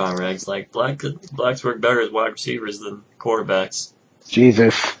 And then Conrad's like, blacks work better as wide receivers than quarterbacks.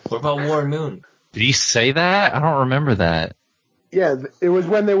 Jesus. What about Warren Moon? Did he say that? I don't remember that. Yeah, it was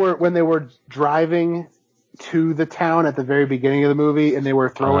when they were driving to the town at the very beginning of the movie, and they were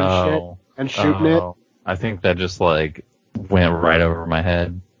throwing shit and shooting it. I think that just like went right over my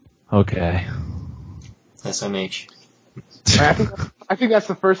head. Okay. SMH. I think that's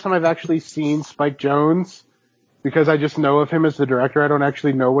the first time I've actually seen Spike Jonze, because I just know of him as the director. I don't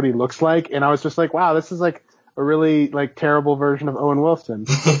actually know what he looks like, and I was just like, wow, this is like a really like terrible version of Owen Wilson.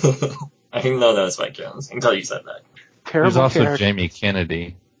 I didn't know that was Spike Jonze until you said that. Terrible There's also character. Jamie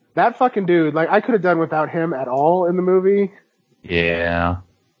Kennedy. That fucking dude, like, I could have done without him at all in the movie. Yeah.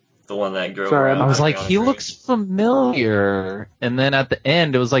 The one that drove Sorry, around. I was like, on a he train. looks familiar. And then at the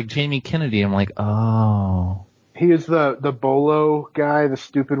end, it was like Jamie Kennedy. I'm like, oh. He is the Bolo guy, the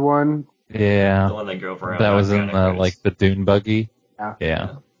stupid one. The Yeah. one that drove around. That was in on a cruise. the Dune buggy. Yeah.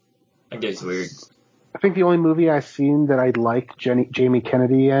 Yeah. That gets weird. I think the only movie I've seen that I liked Jamie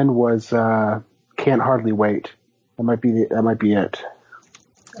Kennedy in was Can't Hardly Wait. That might be it.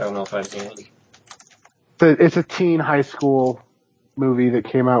 I don't know if I've seen it. It's a teen high school movie that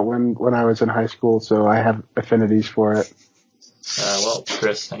came out when I was in high school, so I have affinities for it.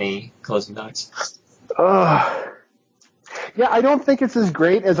 Chris, any closing thoughts? Yeah, I don't think it's as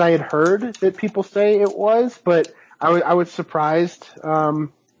great as I had heard that people say it was, but I was surprised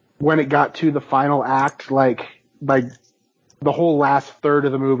when it got to the final act, like the whole last third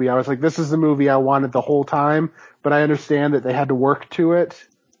of the movie. I was like, this is the movie I wanted the whole time, but I understand that they had to work to it.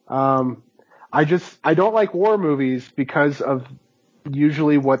 I don't like war movies because of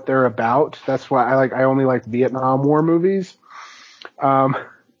usually what they're about. That's why I only like Vietnam War movies.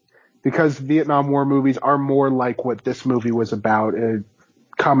 Because Vietnam War movies are more like what this movie was about.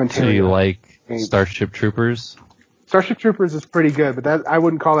 Commentary. So you like Starship Troopers? Starship Troopers is pretty good, but I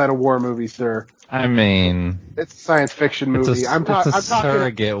wouldn't call that a war movie, sir. I mean, It's a science fiction movie. it's a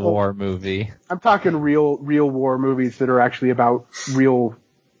surrogate war movie. I'm talking real war movies that are actually about real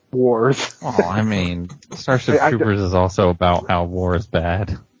wars. Oh, I mean, Starship Troopers is also about how war is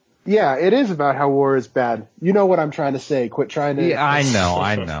bad. Yeah, it is about how war is bad. You know what I'm trying to say. Quit trying to... Yeah, I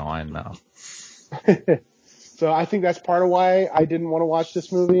know. So I think that's part of why I didn't want to watch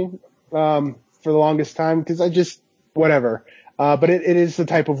this movie for the longest time, because I just... whatever. But it is the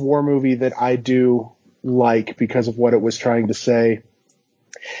type of war movie that I do like because of what it was trying to say.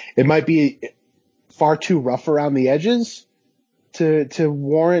 It might be far too rough around the edges to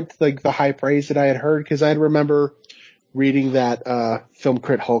warrant like the high praise that I had heard, because I remember reading that Film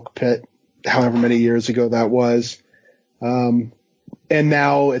Crit Hulk Pit however many years ago that was. And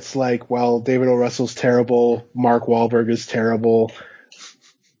now it's like, well, David O. Russell's terrible, Mark Wahlberg is terrible,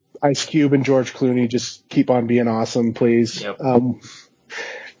 Ice Cube and George Clooney just keep on being awesome, please. Yep.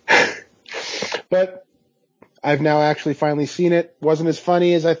 But I've now actually finally seen it. Wasn't as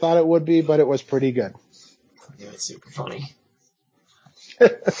funny as I thought it would be, but it was pretty good. Yeah, it's super funny.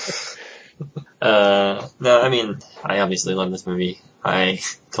 No, I mean, I obviously love this movie. I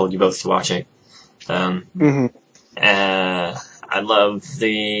told you both to watch it. Mm-hmm. I love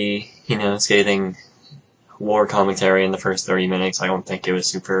the, scathing war commentary in the first 30 minutes. I don't think it was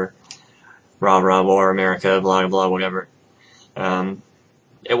super rah-rah war America, blah, blah, whatever.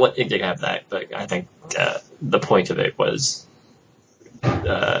 It did have that, but I think the point of it was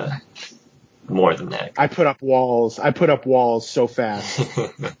more than that. I put up walls so fast.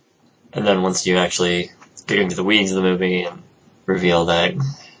 And then once you actually get into the weeds of the movie and reveal that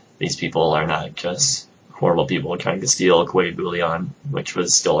these people are not just horrible people trying to steal Kuwait bullion, which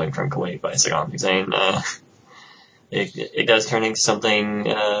was stolen from Kuwait by Saddam Hussein, it does turn into something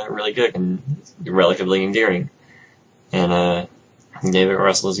really good and relatively endearing. And David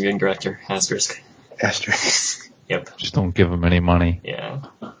Russell is a good director. Asterisk. Yep. Just don't give him any money. Yeah.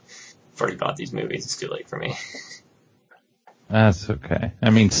 I've already bought these movies. It's too late for me. That's okay. I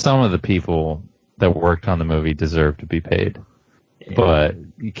mean, some of the people that worked on the movie deserve to be paid, but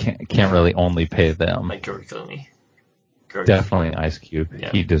you can't really only pay them. Like George Clooney. Definitely Ice Cube.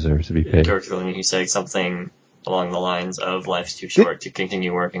 Yeah. He deserves to be paid. George Clooney, he said something along the lines of life's too short to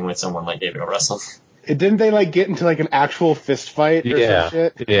continue working with someone like David O. Russell. Didn't they get into an actual fist fight or some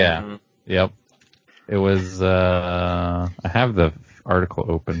shit? Yeah. Mm-hmm. Yep. It was, I have the article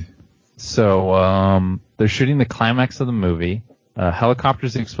open. So, they're shooting the climax of the movie.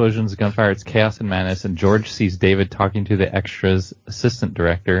 Helicopters, explosions, gunfire, it's chaos and madness, and George sees David talking to the extra's assistant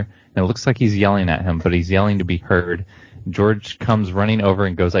director, and it looks like he's yelling at him, but he's yelling to be heard. George comes running over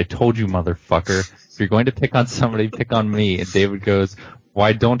and goes, "I told you, motherfucker. If you're going to pick on somebody, pick on me." And David goes,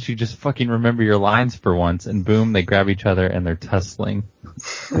 "Why don't you just fucking remember your lines for once?" And boom, they grab each other and they're tussling.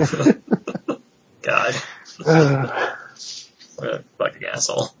 God. What a fucking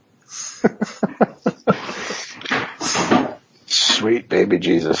asshole. Sweet baby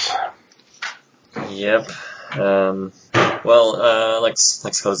Jesus. Yep. Well,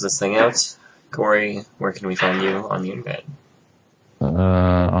 let's close this thing out. Corey, where can we find you on the internet?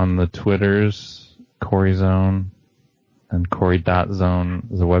 On the Twitters, CoreyZone, and Corey.zone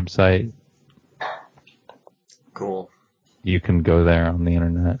is a website. Cool. You can go there on the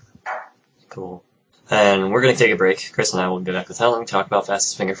internet. Cool. And we're going to take a break. Chris and I will be back with Helen, talk about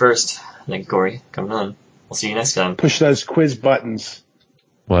Fastest Finger first. Thank you, Corey, coming on. We'll see you next time. Push those quiz buttons.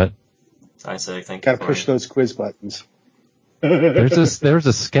 What? I say thank you, Gotta Corey. push those quiz buttons. There was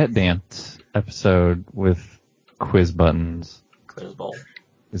a Sket Dance episode with quiz buttons. Quiz Bowl.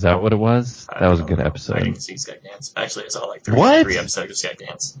 Is that what it was? That was a good episode. I didn't see Sket Dance. Actually, I saw three episodes of Sket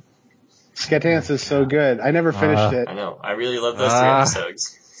Dance. Sket Dance is so good. I never finished it. I know. I really love those 3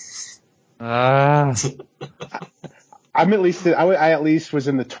 episodes. I'm at least. I at least was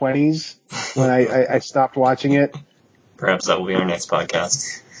in the 20s when I stopped watching it. Perhaps that will be our next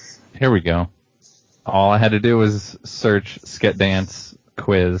podcast. Here we go. All I had to do was search Sket Dance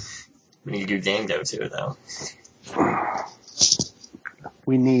quiz. We need to do Dando too, though.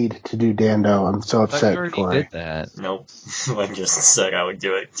 We need to do Dando. I'm so upset, I Corey. did that. Nope. I just said I would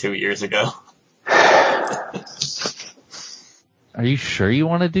do it 2 years ago. Are you sure you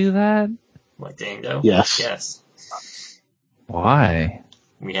want to do that? Like Dando? Yes. Yes. Why?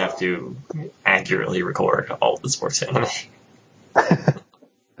 We have to accurately record all the sports anime.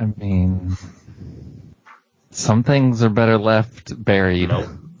 I mean, some things are better left buried. Nope.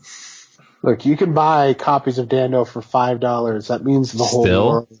 Look, you can buy copies of Dando for $5. That means the whole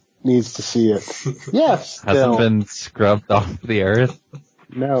world needs to see it. Yes, still. Hasn't been scrubbed off the earth?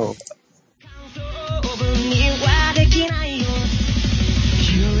 No.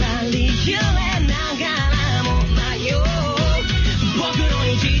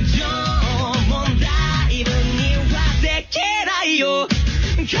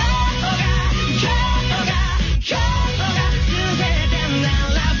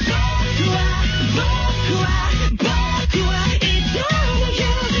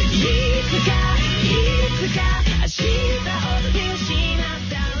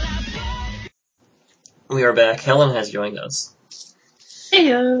 We are back. Helen has joined us.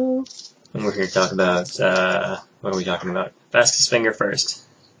 Heyo. And we're here to talk about, what are we talking about? Fastest Finger first.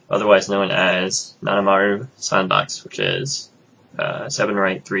 Otherwise known as Nanamaru Sandbox, which is 7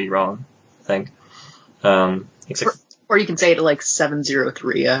 right, 3 wrong, I think. Or you can say it like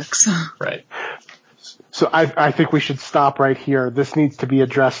 703x. Right. So I think we should stop right here. This needs to be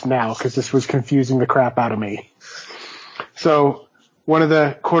addressed now because this was confusing the crap out of me. So one of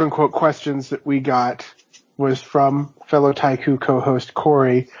the quote-unquote questions that we got was from fellow Taiku co-host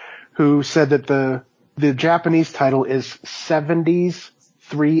Corey, who said that the Japanese title is 70s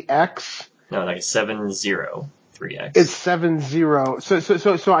 3X. No, like 703X. 3X. It's 70.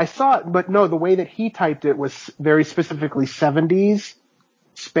 So I thought, but no, the way that he typed it was very specifically 70s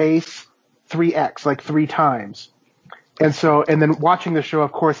space 3X, like 3 times. And then watching the show,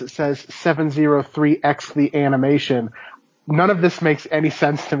 of course, it says 703X the animation. None of this makes any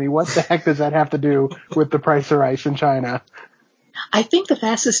sense to me. What the heck does that have to do with The Price of Rice in China? I think The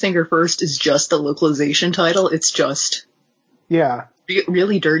Fastest Finger First is just the localization title. It's just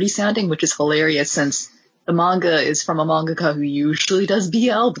really dirty sounding, which is hilarious since the manga is from a mangaka who usually does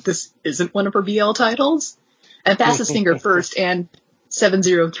BL, but this isn't one of her BL titles. And Fastest Finger First and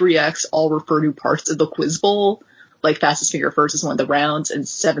 703X all refer to parts of the Quiz Bowl. Like, Fastest Finger First is one of the rounds, and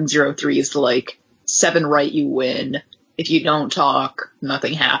 703 is the, like, 7 right, you win. If you don't talk,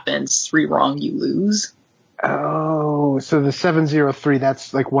 nothing happens. 3 wrong, you lose. Oh, so the 703,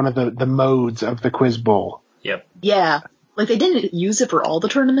 that's like one of the modes of the Quiz Bowl. Yep. Yeah. Like, they didn't use it for all the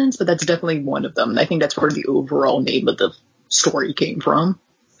tournaments, but that's definitely one of them. And I think that's where the overall name of the story came from.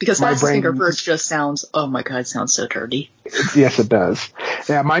 Because Fastest Finger First just sounds, oh my god, it sounds so dirty. Yes, it does.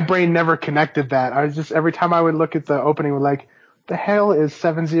 Yeah, my brain never connected that. I was just, every time I would look at the opening, we're like, the hell is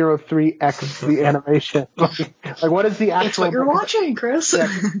 703X the animation? like, what is the actual... It's what you're watching, Chris.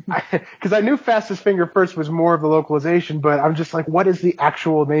 Because I knew Fastest Finger First was more of the localization, but I'm just like, what is the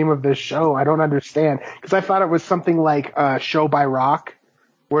actual name of this show? I don't understand. Because I thought it was something like Show by Rock,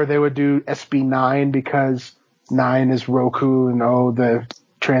 where they would do SB9 because 9 is Roku, and the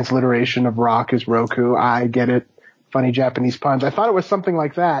transliteration of rock is Roku. I get it. Funny Japanese puns. I thought it was something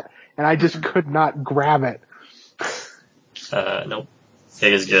like that, and I just could not grab it. Nope.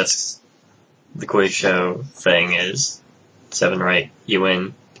 It is just the quiz show thing is 7 right, you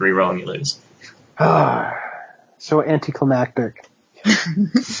win, 3 wrong, you lose. So anticlimactic.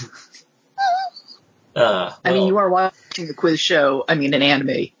 Well, I mean, you are watching the quiz show, an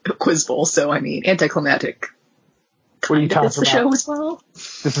anime Quiz Bowl, so anticlimactic. What are you talking about? The show as well.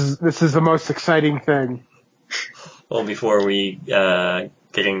 This is the most exciting thing. Well, before we get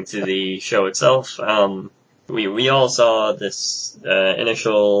into the show itself, we all saw this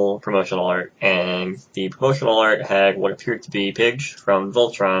initial promotional art, and the promotional art had what appeared to be Pidge from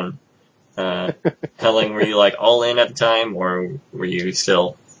Voltron. Helen, were you like all in at the time, or were you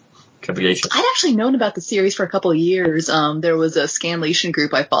still trepidation? I'd actually known about the series for a couple of years. There was a Scanlation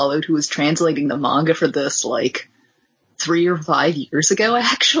group I followed who was translating the manga for this like 3 or 5 years ago,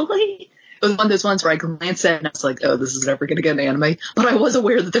 actually. It was one of those ones where I glanced at it and I was like, oh, this is never going to get an anime. But I was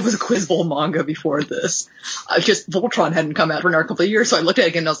aware that there was a Quiz Bowl manga before this. Just Voltron hadn't come out for another couple of years, so I looked at it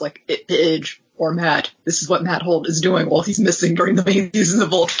again and I was like, Pidge or Matt. This is what Matt Holt is doing while he's missing during the main season of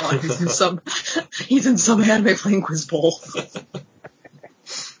Voltron. He's in some anime playing Quiz Bowl.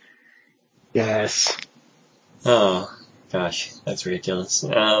 Yes. Oh, gosh, that's ridiculous.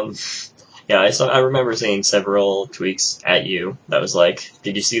 Yeah, I remember seeing several tweets at you that was like,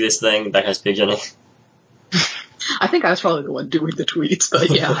 did you see this thing that has Pidge in it? I think I was probably the one doing the tweets, but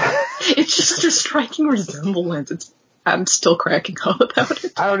yeah. It's just such a striking resemblance. I'm still cracking up about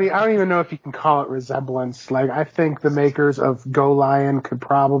it. I don't even know if you can call it resemblance. Like, I think the makers of Go Lion could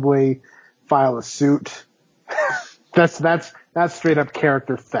probably file a suit. That's straight up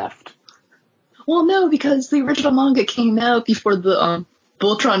character theft. Well, no, because the original manga came out before the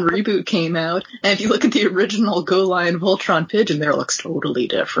Voltron reboot came out, and if you look at the original Go Lion Voltron Pigeon, there looks totally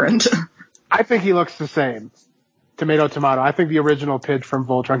different. I think he looks the same. Tomato, tomato. I think the original Pidge from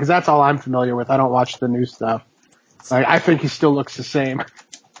Voltron, because that's all I'm familiar with. I don't watch the new stuff. Like, I think he still looks the same.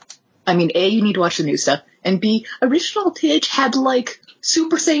 A, you need to watch the new stuff, and B, original Pidge had, like,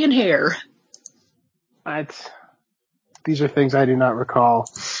 Super Saiyan hair. These are things I do not recall.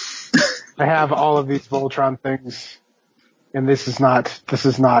 I have all of these Voltron things, and this is not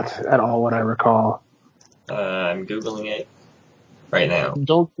at all what I recall. I'm Googling it right now.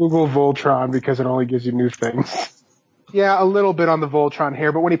 Don't Google Voltron because it only gives you new things. Yeah, a little bit on the Voltron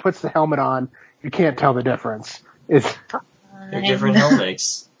hair, but when he puts the helmet on, you can't tell the difference. They're different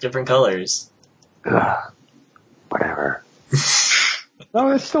helmets, different colors. Whatever.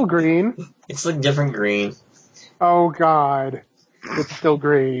 No, it's still green. It's like different green. Oh God, it's still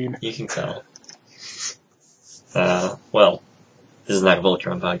green. You can tell. Well, this is not a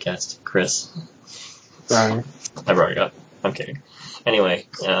Voltron podcast, Chris. Sorry. I brought it up. I'm kidding. Anyway,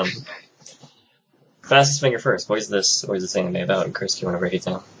 Fastest Finger First. What is this anime about? Chris, do you want to break it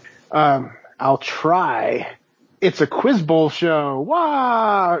down? I'll try. It's a Quiz Bowl show.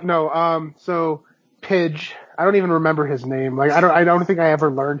 Wow. No. So Pidge. I don't even remember his name. Like, I don't think I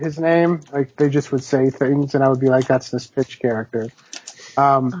ever learned his name. Like, they just would say things, and I would be like, "That's this Pidge character."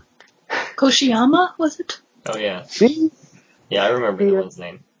 Koshiyama, was it? Oh yeah. See? Yeah, I remember the one's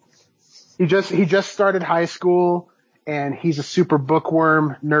name. He just started high school, and he's a super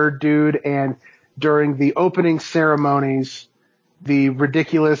bookworm nerd dude. And during the opening ceremonies, the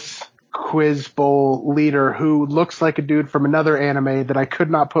ridiculous quiz bowl leader, who looks like a dude from another anime that I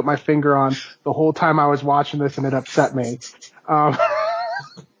could not put my finger on the whole time I was watching this, and it upset me,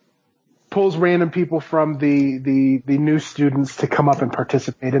 pulls random people from the new students to come up and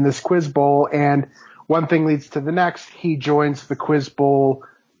participate in this quiz bowl. And one thing leads to the next. He joins the quiz bowl.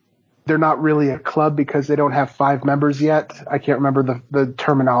 They're not really a club because they don't have 5 members yet. I can't remember the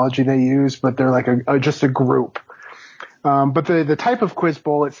terminology they use, but they're like just a group. But the type of quiz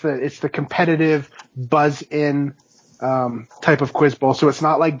bowl, it's the competitive buzz-in type of quiz bowl. So it's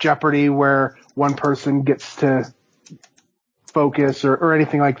not like Jeopardy where one person gets to focus or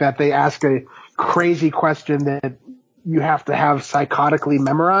anything like that. They ask a crazy question that you have to have psychotically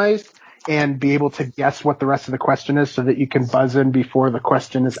memorized and be able to guess what the rest of the question is so that you can buzz in before the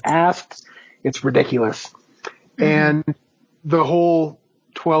question is asked. It's ridiculous. Mm-hmm. And the whole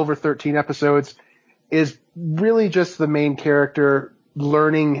 12 or 13 episodes is really just the main character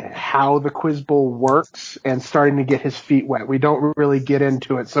learning how the quiz bowl works and starting to get his feet wet. We don't really get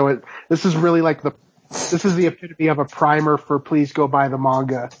into it. So this is really like this is the epitome of a primer for please go buy the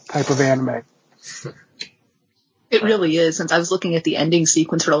manga type of anime. It really is, since I was looking at the ending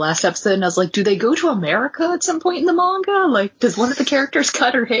sequence for the last episode, and I was like, do they go to America at some point in the manga? Like, does one of the characters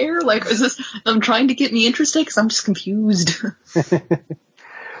cut her hair? Like, is this them trying to get me interested? Because I'm just confused.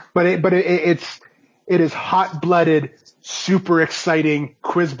 But it is hot-blooded, super exciting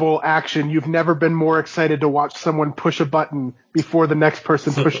quiz bowl action. You've never been more excited to watch someone push a button before the next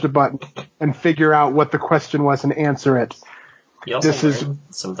person pushed a button and figure out what the question was and answer it. You also learn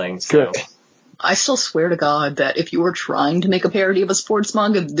some things, too. I still swear to God that if you were trying to make a parody of a sports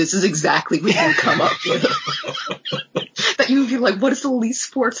manga, this is exactly what you would come up with. That you would be like, what is the least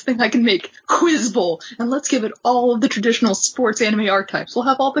sports thing I can make? Quiz Bowl. And let's give it all of the traditional sports anime archetypes. We'll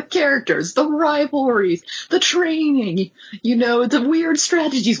have all the characters, the rivalries, the training, the weird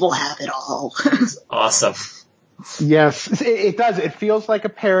strategies. We'll have it all. Awesome. Yes, it does. It feels like a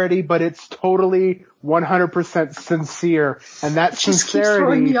parody, but it's totally 100% sincere. And that sincerity just keeps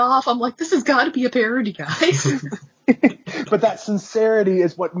throwing me off. I'm like, this has got to be a parody, guys. But that sincerity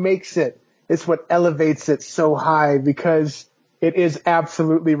is what makes it. It's what elevates it so high, because it is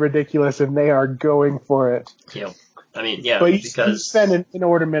absolutely ridiculous and they are going for it. Yeah. I mean, yeah, but you spend an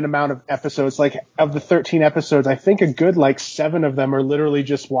inordinate amount of episodes. Like, of the 13 episodes, I think a good 7 of them are literally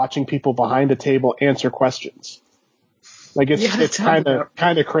just watching people behind a table answer questions. Like, it's kind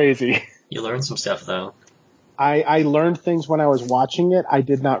of crazy. You learn some stuff, though. I learned things when I was watching it. I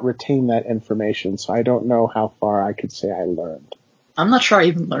did not retain that information, so I don't know how far I could say I learned. I'm not sure I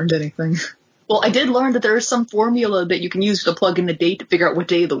even learned anything. Well, I did learn that there is some formula that you can use to plug in the date to figure out what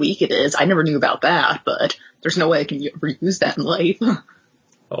day of the week it is. I never knew about that, but there's no way I can ever use that in life.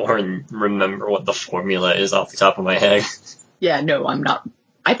 Or remember what the formula is off the top of my head. Yeah, no, I'm not.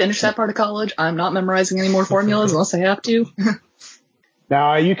 I finished that part of college. I'm not memorizing any more formulas unless I have to.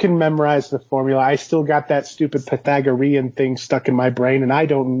 Now, you can memorize the formula. I still got that stupid Pythagorean thing stuck in my brain, and I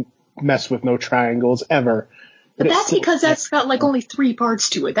don't mess with no triangles ever. But that's because that's got only 3 parts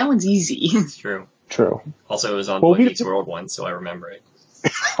to it. That one's easy. It's true. True. Also, it was on Boy Meets World once, so I remember it.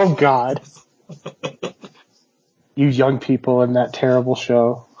 Oh, God. You young people in that terrible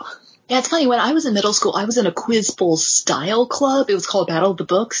show. Yeah, it's funny. When I was in middle school, I was in a quiz bowl style club. It was called Battle of the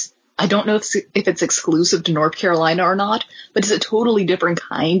Books. I don't know if it's exclusive to North Carolina or not, but it's a totally different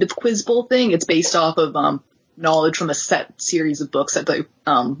kind of quiz bowl thing. It's based off of knowledge from a set series of books that they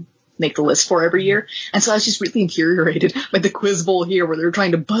make the list for every year. And so I was just really infuriated by the quiz bowl here, where they're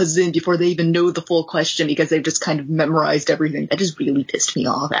trying to buzz in before they even know the full question because they've just kind of memorized everything. That just really pissed me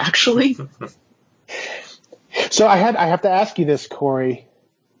off, actually. So I have to ask you this, Corey.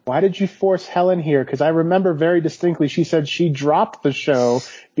 Why did you force Helen here? Because I remember very distinctly she said she dropped the show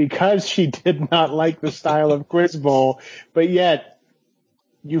because she did not like the style of Quiz Bowl, but yet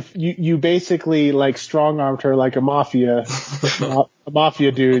you basically strong-armed her like a mafia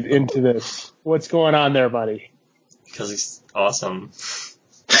dude into this. What's going on there, buddy? Because he's awesome.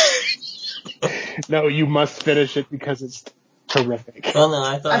 No, you must finish it because it's terrific. Well,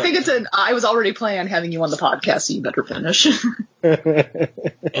 no, I think I was already planning on having you on the podcast, so you better finish.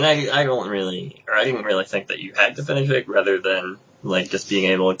 And I didn't really think that you had to finish it, rather than just being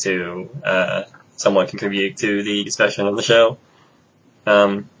able to somewhat contribute to the discussion of the show.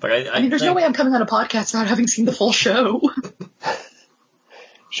 But I mean, there's no way I'm coming on a podcast without having seen the full show.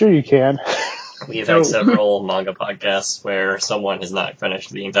 Sure you can. We've had several manga podcasts where someone has not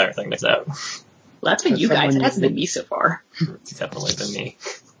finished the entire thing that's out. Well, that's been you guys. It hasn't been me so far. It's definitely been me.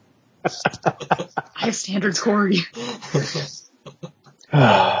 I have standards, Corey.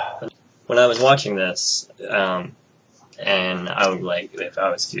 When I was watching this, and I would if I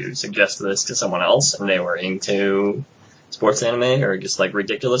was to suggest this to someone else and they were into sports anime or just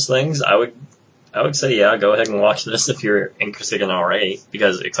ridiculous things, I would say, yeah, go ahead and watch this if you're interested in RA,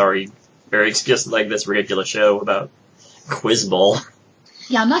 because it's just like this ridiculous show about Quiz Bowl.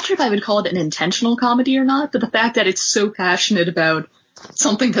 Yeah, I'm not sure if I would call it an intentional comedy or not, but the fact that it's so passionate about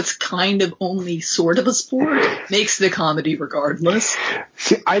something that's kind of only sort of a sport makes the comedy regardless.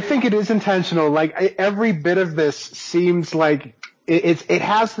 See, I think it is intentional. Every bit of this seems like it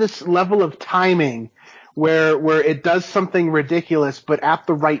has this level of timing where it does something ridiculous, but at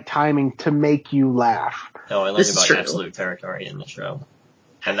the right timing to make you laugh. No, I learned about Absolute Territory in the show.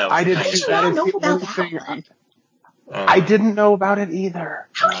 And that was I didn't know about that one. I didn't know about it either.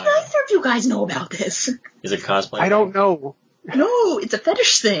 How did either of you guys know about this? Is it cosplay? I don't know. No, it's a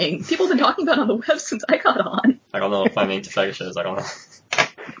fetish thing. People have been talking about it on the web since I got on. I don't know if I'm into fetishes. I don't know.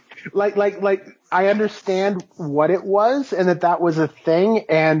 I understand what it was and that was a thing,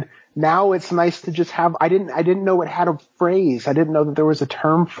 and now it's nice to just have. I didn't know it had a phrase. I didn't know that there was a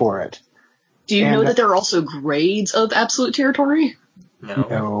term for it. Do you know that there are also grades of Absolute Territory? No.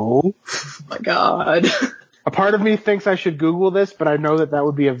 Oh my God. A part of me thinks I should Google this, but I know that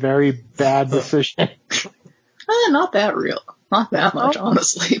would be a very bad decision. Not that real. Not that much,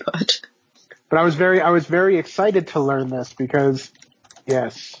 honestly, but I was very excited to learn this because,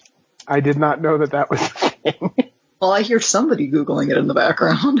 yes, I did not know that was a thing. Well, I hear somebody Googling it in the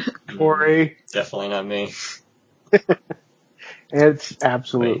background. Corey. Definitely not me. It's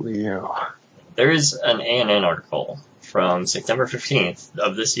absolutely you. There is an ANN article from September 15th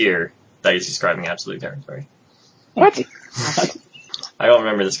of this year that is describing Absolute Territory. What? I don't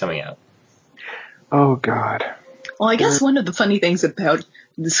remember this coming out. Oh, God. Well, I guess one of the funny things about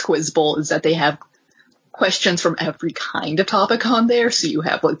this Quiz Bowl is that they have questions from every kind of topic on there. So you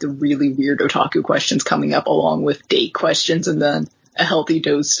have the really weird otaku questions coming up along with date questions, and then a healthy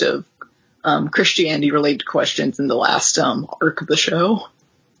dose of Christianity related questions in the last arc of the show.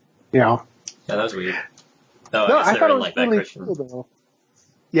 Yeah. Yeah, that was weird. No, I thought it was really cool, though.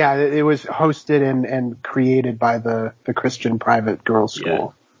 Yeah, it was hosted and created by the Christian private girls'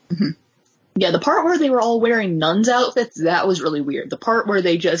 school. Yeah. Mm-hmm. Yeah, the part where they were all wearing nuns' outfits, that was really weird. The part where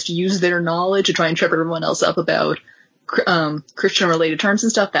they just used their knowledge to try and trip everyone else up about Christian-related terms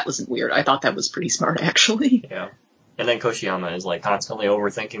and stuff, that wasn't weird. I thought that was pretty smart, actually. Yeah. And then Koshiyama is constantly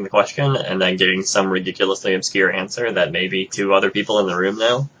overthinking the question and then getting some ridiculously obscure answer that maybe two other people in the room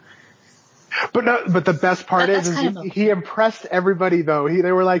know. But the best part is he impressed everybody, though.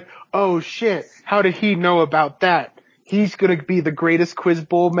 They were like, oh, shit, how did he know about that? He's going to be the greatest Quiz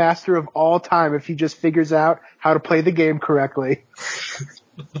Bowl master of all time if he just figures out how to play the game correctly.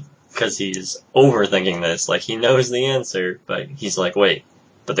 Because he's overthinking this. He knows the answer, but he's wait,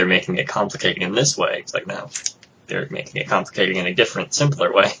 but they're making it complicated in this way. It's no, they're making it complicated in a different,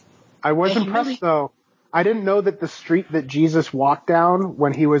 simpler way. I was impressed, though. I didn't know that the street that Jesus walked down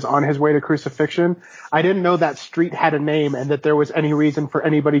when he was on his way to crucifixion, I didn't know that street had a name and that there was any reason for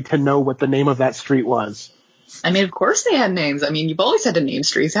anybody to know what the name of that street was. I mean, of course they had names. I mean, you've always had to name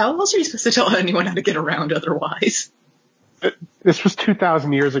streets. How else are you supposed to tell anyone how to get around otherwise? This was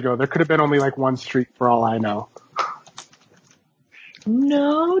 2,000 years ago. There could have been only one street for all I know.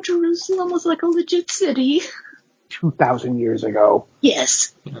 No, Jerusalem was a legit city. 2,000 years ago.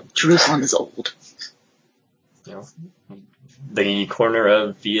 Yes, Jerusalem is old. The corner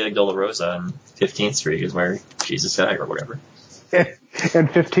of Via Dolorosa and 15th Street is where Jesus died or whatever. And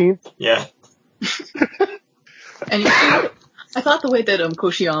 15th? Yeah. And I thought the way that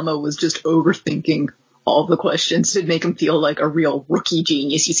Koshiyama was just overthinking all the questions did make him feel like a real rookie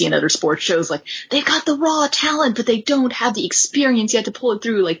genius you see in other sports shows. They've got the raw talent, but they don't have the experience yet to pull it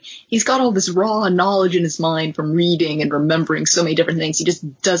through. He's got all this raw knowledge in his mind from reading and remembering so many different things. He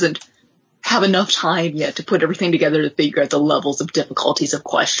just doesn't have enough time yet to put everything together to figure out the levels of difficulties of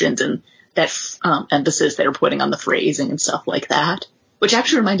questions and that emphasis they're putting on the phrasing and stuff like that. Which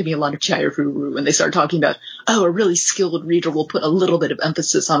actually reminded me a lot of Chihayafuru when they started talking about, a really skilled reader will put a little bit of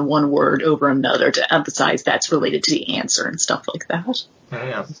emphasis on one word over another to emphasize that's related to the answer and stuff like that.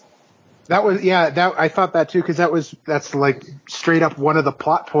 Oh, yeah. I thought that too, because that's straight up one of the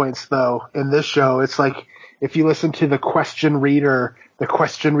plot points, though, in this show. It's if you listen to the question reader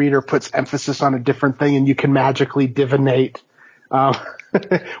puts emphasis on a different thing and you can magically divinate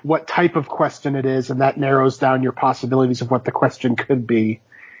what type of question it is, and that narrows down your possibilities of what the question could be.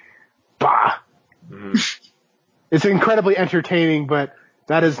 Bah. Mm. It's incredibly entertaining, but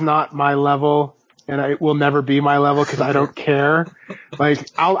that is not my level. and it will never be my level because I don't care. Like,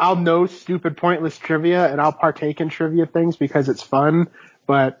 I'll know stupid, pointless trivia, and I'll partake in trivia things because it's fun,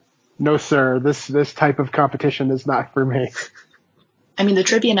 but no, sir, this type of competition is not for me. I mean, the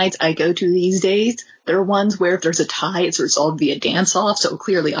trivia nights I go to these days, there are ones where if there's a tie, it's resolved via dance-off, so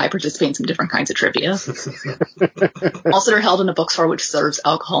clearly I participate in some different kinds of trivia. Also, they're held in a bookstore which serves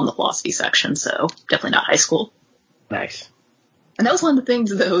alcohol in the philosophy section, so definitely not high school. Nice. And that was one of the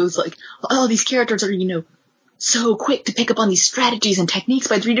things, though, was like, oh, these characters are, so quick to pick up on these strategies and techniques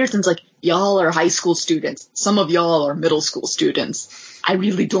by the readers, and it's like, y'all are high school students. Some of y'all are middle school students. I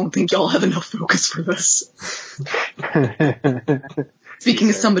really don't think y'all have enough focus for this. Speaking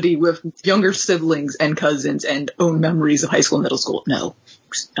as somebody with younger siblings and cousins and own memories of high school and middle school, no.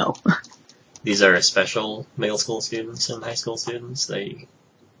 These are special middle school students and high school students. They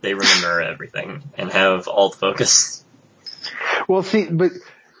remember everything and have all the focus. Well, see, but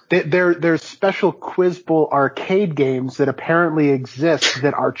there's special Quiz Bowl arcade games that apparently exist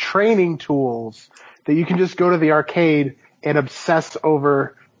that are training tools that you can just go to the arcade and obsess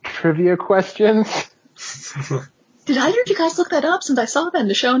over trivia questions. Did either of you guys look that up? Since I saw that in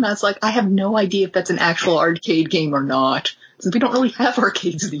the show, and I was like, I have no idea if that's an actual arcade game or not, since we don't really have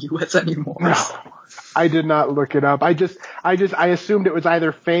arcades in the U.S. anymore. No, I did not look it up. I assumed it was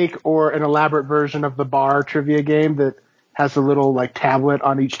either fake or an elaborate version of the bar trivia game that has a little like tablet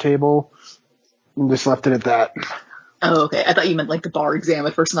on each table, and just left it at that. Oh, okay. I thought you meant like the bar exam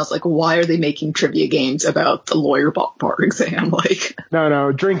at first, and I was like, why are they making trivia games about the lawyer bar exam? Like,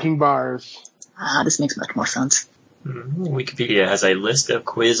 no, drinking bars. This makes much more sense. Wikipedia has a list of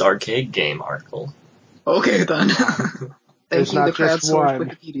quiz arcade game article. Okay, then. Thank you, the crowdsourced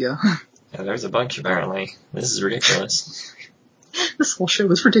Wikipedia. Yeah, there's a bunch, apparently. This is ridiculous. This whole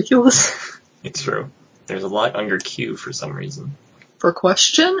show is ridiculous. It's true. There's a lot under Q for some reason. For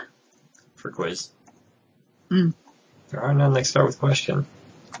question? For quiz. There are none that start with question.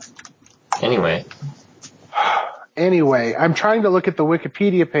 Anyway, I'm trying to look at the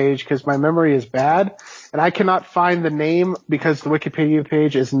Wikipedia page because my memory is bad, and I cannot find the name because the Wikipedia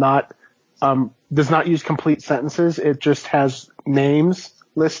page is not does not use complete sentences. It just has names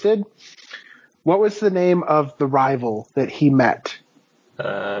listed. What was the name of the rival that he met?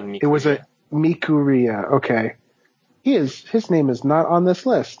 Mikuria. It was a Mikuria. Okay, his name is not on this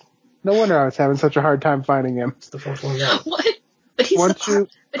list. No wonder I was having such a hard time finding him. It's the fourth one down. What? But he's the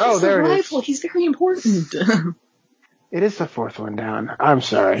rival. He's very important. It is the fourth one down. I'm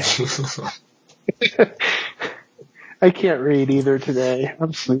sorry. I can't read either today.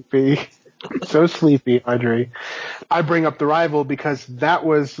 I'm sleepy. So sleepy, Audrey. I bring up the rival because that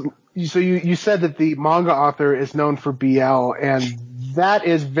was... So you said that the manga author is known for BL, and that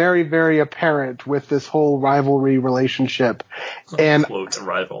is very, very apparent with this whole rivalry relationship. And quote,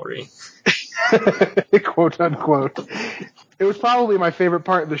 rivalry. Quote, unquote. It was probably my favorite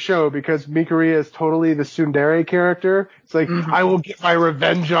part of the show because Mikuria is totally the tsundere character. It's like, I will get my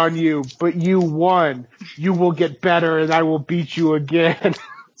revenge on you, but you won. You will get better and I will beat you again.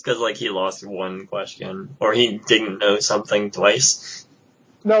 It's because, like, he lost one question. Or he didn't know something twice.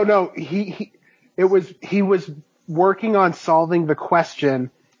 No, he was working on solving the question,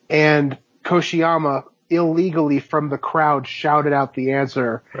 and Koshiyama illegally from the crowd shouted out the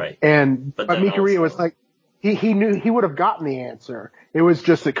answer. Right. But Mikuria was like, he knew he would have gotten the answer. It was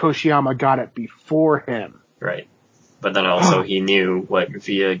just that Koshiyama got it before him. Right. But then also he knew what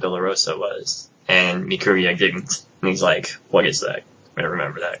Via Dolorosa was, and Mikuria didn't. And he's like, what is that? I'm going to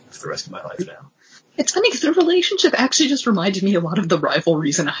remember that for the rest of my life now. It's funny because the relationship actually just reminded me a lot of the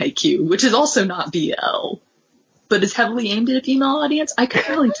rivalries in Haikyuu, which is also not BL, but is heavily aimed at a female audience. I couldn't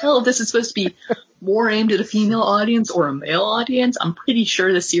really tell if this is supposed to be more aimed at a female audience or a male audience. I'm pretty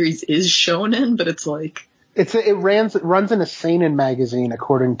sure the series is shonen, but it's like... It runs in a seinen magazine,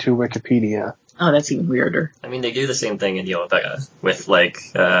 according to Wikipedia. Oh, that's even weirder. I mean, they do the same thing in Yowabega with, like,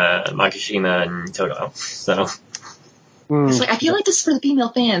 Makishima and Toto, so... It's like, I feel like this is for the female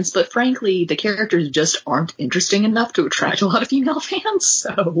fans, but frankly, the characters just aren't interesting enough to attract a lot of female fans,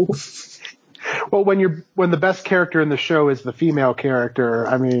 so... Well, when the best character in the show is the female character,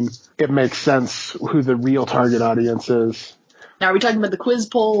 I mean, it makes sense who the real target audience is. Now, are we talking about the Quiz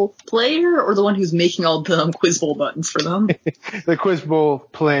Bowl player or the one who's making all the Quiz Bowl buttons for them? The Quiz Bowl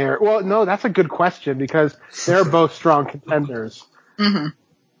player. Well, no, that's a good question because they're both strong contenders. Mm-hmm.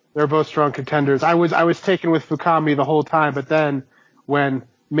 They're both strong contenders. I was taken with Fukami the whole time, but then when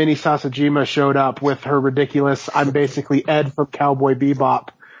Mini Sasajima showed up with her ridiculous, I'm basically Ed from Cowboy Bebop.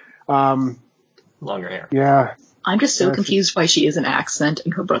 Longer hair. Yeah. I'm just so confused why she is an accent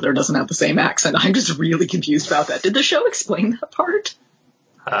and her brother doesn't have the same accent. I'm just really confused about that. Did the show explain that part?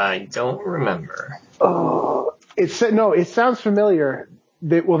 I don't remember. Oh, it sounds familiar.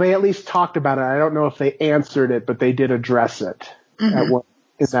 They at least talked about it. I don't know if they answered it, but they did address it in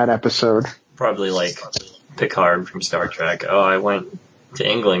that episode. Probably like Picard from Star Trek. Oh, I went to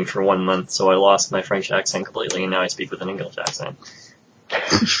England for 1 month, so I lost my French accent completely, and now I speak with an English accent.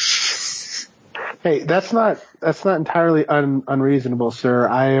 Hey, that's not entirely unreasonable, sir.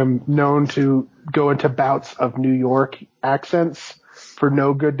 I am known to go into bouts of New York accents for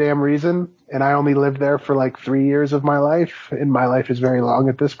no good damn reason, and I only lived there for like 3 years of my life, and my life is very long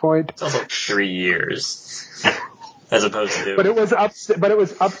at this point. It's also 3 years, as opposed to. But it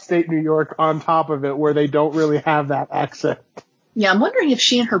was upstate New York on top of it, where they don't really have that accent. Yeah, I'm wondering if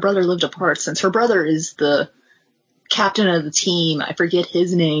she and her brother lived apart, since her brother is the captain of the team. I forget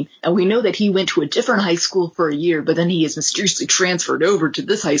his name, and we know that he went to a different high school for a year, but then he is mysteriously transferred over to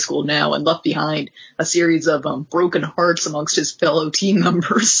this high school now and left behind a series of broken hearts amongst his fellow team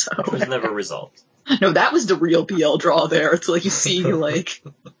members. So. It was never resolved. No, that was the real BL draw there. It's like you see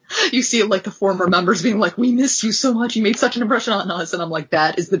the former members being like, "We miss you so much. You made such an impression on us," and I'm like,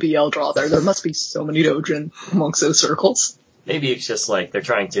 that is the BL draw there. There must be so many Dojin amongst those circles. Maybe it's just like they're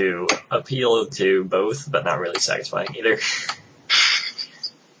trying to appeal to both, but not really satisfying either.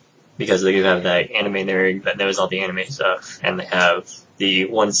 Because they do have that anime nerd that knows all the anime stuff, and they have the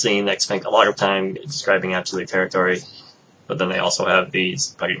one scene that spent a lot of time describing absolute territory, but then they also have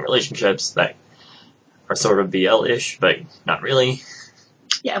these budding relationships that are sort of BL-ish, but not really.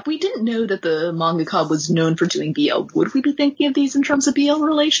 Yeah, if we didn't know that the mangaka was known for doing BL, would we be thinking of these in terms of BL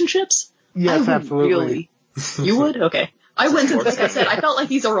relationships? Yes, absolutely. Really. You would? Okay. I went into, like I said, I felt like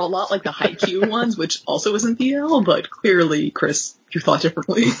these are a lot like the Haikyuu ones, which also isn't BL, but clearly, Chris, you thought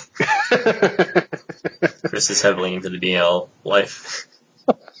differently. Chris is heavily into the BL life.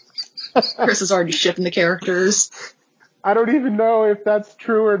 Chris is already shipping the characters. I don't even know if that's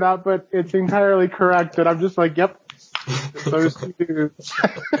true or not, but it's entirely correct, and I'm just like, yep. Those two.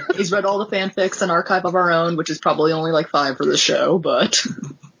 He's read all the fanfics and Archive of Our Own, which is probably only like 5 for the show, but...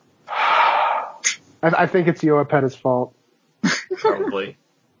 I think it's Yoapetta's fault. Probably.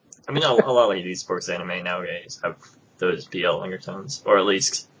 I mean, a lot of these sports anime nowadays have those BL undertones, or at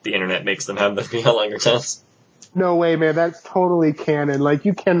least the internet makes them have the BL undertones. No way, man. That's totally canon. Like,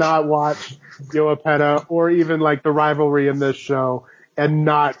 you cannot watch Yoapetta or even like the rivalry in this show and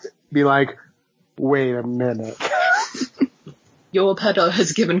not be like, wait a minute. Yoapetta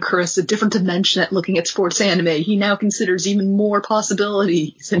has given Chris a different dimension at looking at sports anime. He now considers even more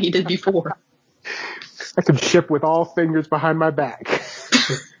possibilities than he did before. I can ship with all fingers behind my back.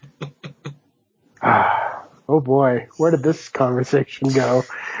 Oh boy, where did this conversation go?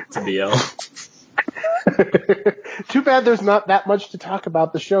 To BL. Too bad there's not that much to talk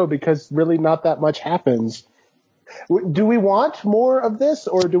about the show, because really not that much happens. Do we want more of this,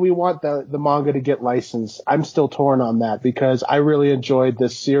 or do we want the manga to get licensed? I'm still torn on that, because I really enjoyed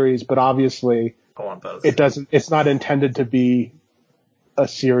this series, but obviously I want both. It's not intended to be a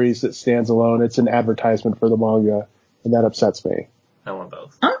series that stands alone. It's an advertisement for the manga, and that upsets me. I want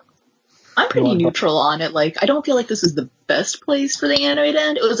both. I'm pretty neutral on it. Like, I don't feel like this is the best place for the anime to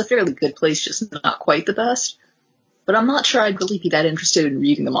end. It was a fairly good place, just not quite the best. But I'm not sure I'd really be that interested in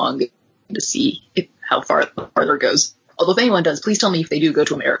reading the manga to see how far farther it goes. Although if anyone does, please tell me if they do go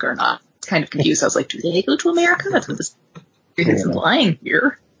to America or not. I was kind of confused. I was like, do they go to America? That's what this is implying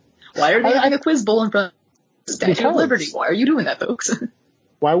here. Why are they having a quiz bowl in front of the Statue of Liberty? Why are you doing that, folks?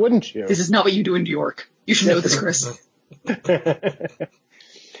 Why wouldn't you? This is not what you do in New York. You should know this, Chris.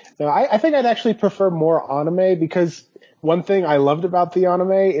 No, I think I'd actually prefer more anime, because one thing I loved about the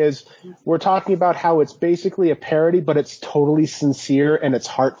anime is we're talking about how it's basically a parody, but it's totally sincere and it's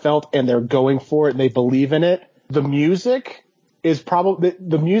heartfelt, and they're going for it and they believe in it. The music is probably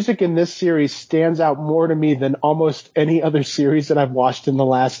the music in this series stands out more to me than almost any other series that I've watched in the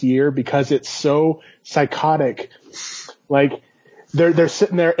last year, because it's so psychotic. Like, they're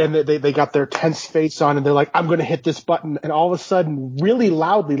sitting there and they got their tense face on, and they're like, I'm going to hit this button. And all of a sudden, really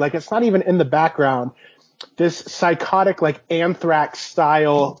loudly, like it's not even in the background, this psychotic, like Anthrax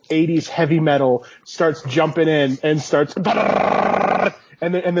style 80s heavy metal starts jumping in and starts, and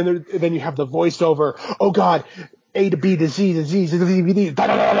then you have the voiceover. Oh God, A to B to Z to Z to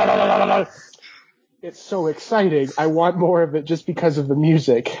DVD. It's so exciting. I want more of it just because of the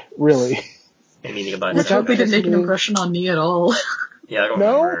music, really. Which hopefully didn't make an impression on me at all. Yeah, I don't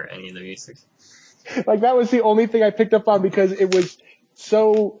remember any of the music. Like, that was the only thing I picked up on, because it was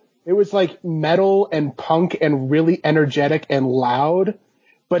like metal and punk and really energetic and loud,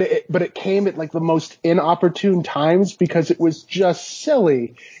 but it came at like the most inopportune times because it was just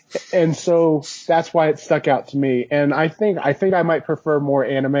silly. And so that's why it stuck out to me. And I think I might prefer more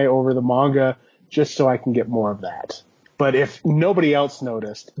anime over the manga just so I can get more of that. But if nobody else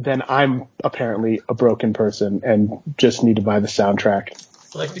noticed, then I'm apparently a broken person and just need to buy the soundtrack.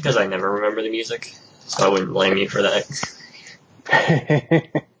 Like, because I never remember the music, so I wouldn't blame you for that.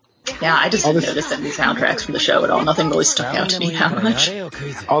 Yeah, I just didn't notice any soundtracks for the show at all. Nothing really stuck out to me that much.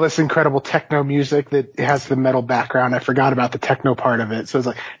 All this incredible techno music that has the metal background. I forgot about the techno part of it. So it's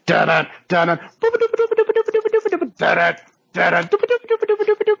like da-da, da-da, da-da, da-da.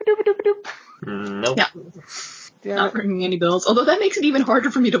 Nope. Yeah. Not ringing any bells. Although that makes it even harder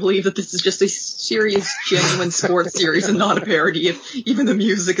for me to believe that this is just a serious, genuine sports series and not a parody if even the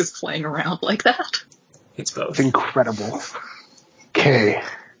music is playing around like that. It's both. It's incredible. Okay.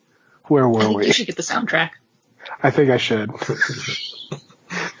 Where were we? I think you should get the soundtrack. I think I should.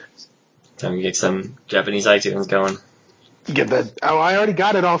 Time to get some Japanese iTunes going. Get that. Oh, I already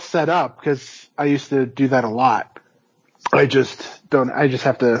got it all set up because I used to do that a lot. I just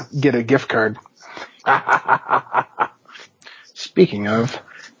have to get a gift card. Speaking of,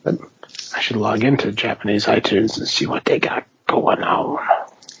 I should log into Japanese iTunes and see what they got going on.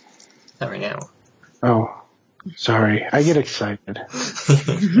 Not right now. Oh, sorry. I get excited.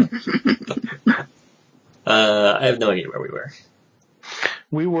 I have no idea where we were.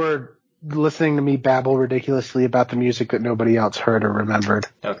 We were listening to me babble ridiculously about the music that nobody else heard or remembered.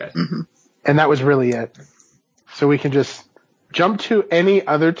 Okay. Mm-hmm. And that was really it. So we can just jump to any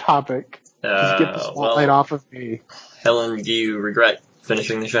other topic. Just get the spotlight off of me. Helen, do you regret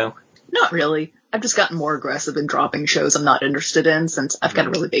finishing the show? Not really. I've just gotten more aggressive in dropping shows I'm not interested in since I've got a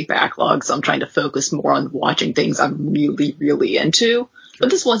really big backlog, so I'm trying to focus more on watching things I'm really, really into.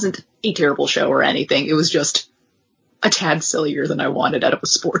 But this wasn't a terrible show or anything. It was just a tad sillier than I wanted out of a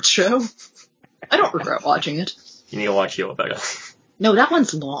sports show. I don't regret watching it. You need to watch Yowabega. No, that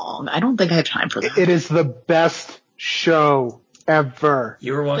one's long. I don't think I have time for that. It is the best show ever.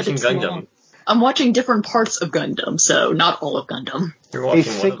 You were watching Gundam. Long. I'm watching different parts of Gundam, so not all of Gundam. You're watching a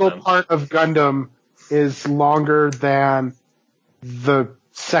single part of Gundam is longer than the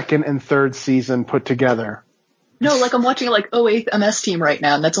second and third season put together. No, like I'm watching like 08th MS Team right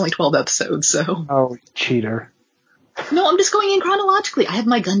now, and that's only 12 episodes, so. Oh, cheater. No, I'm just going in chronologically. I have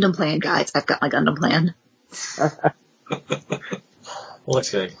my Gundam plan, guys. I've got my Gundam plan. Well, that's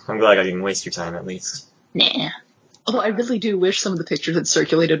good. I'm glad I didn't waste your time, at least. Nah. Although I really do wish some of the pictures had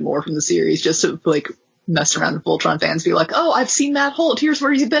circulated more from the series, just to, like, mess around with Voltron fans, be like, oh, I've seen Matt Holt, here's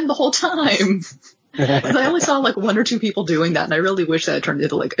where he's been the whole time. Because I only saw, like, one or two people doing that, and I really wish that had turned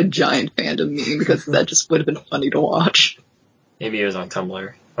into, like, a giant fandom meme, because that just would have been funny to watch. Maybe it was on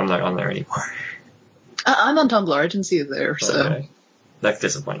Tumblr. I'm not on there anymore. I'm on Tumblr, I didn't see it there, so. Okay. That's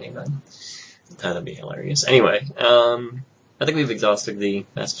disappointing, then. That'd be hilarious. Anyway, I think we've exhausted the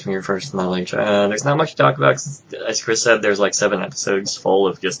message from your first knowledge. There's not much to talk about. As Chris said, there's like 7 episodes full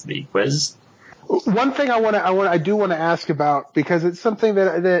of just the quiz. One thing I do want to ask about, because it's something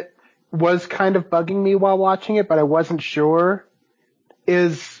that was kind of bugging me while watching it, but I wasn't sure,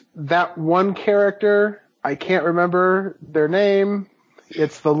 is that one character, I can't remember their name.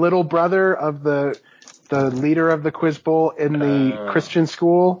 It's the little brother of the leader of the quiz bowl in the Christian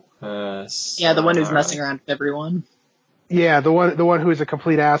school. Yeah, the one who's messing around with everyone. Yeah, the one who is a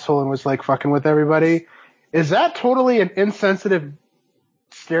complete asshole and was like fucking with everybody. Is that totally an insensitive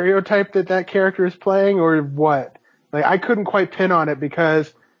stereotype that character is playing, or what? Like, I couldn't quite pin on it,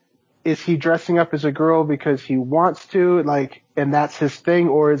 because is he dressing up as a girl because he wants to, like, and that's his thing,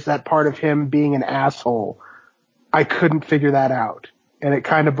 or is that part of him being an asshole? I couldn't figure that out, and it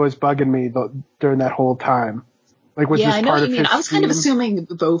kind of was bugging me during that whole time. Like, was this I know part what of you mean. his I was kind of scheme? assuming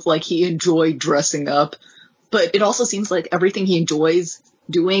both, like, he enjoyed dressing up, but it also seems like everything he enjoys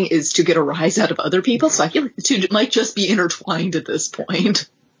doing is to get a rise out of other people, so I feel like the two might just be intertwined at this point.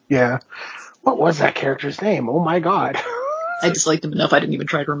 Yeah. What was that character's name? Oh my god. I disliked him enough I didn't even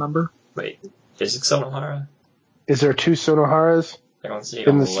try to remember. Wait, is it Sonohara? Is there 2 Sonoharas I don't see it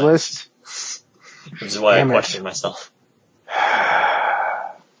in on this the list? Which is why Damn I it. questioned myself.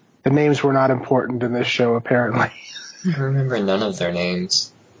 The names were not important in this show, apparently. I remember none of their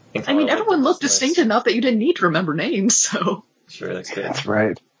names. I mean, everyone looked distinct enough that you didn't need to remember names, so. Sure, that's good. That's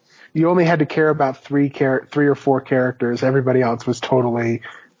right. You only had to care about 3 or 4 characters. Everybody else was totally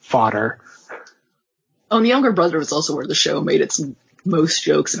fodder. Oh, and the younger brother was also where the show made its most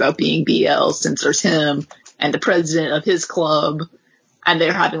jokes about being BL, since there's him and the president of his club, and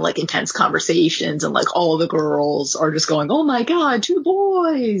they're having, like, intense conversations, and, like, all the girls are just going, oh my god, 2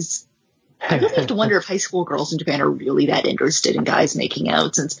 boys! I really have to wonder if high school girls in Japan are really that interested in guys making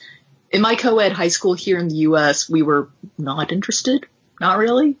out, since in my co-ed high school here in the U.S., we were not interested. Not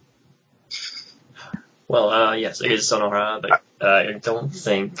really. Well, yes, it is Sonohara, but I don't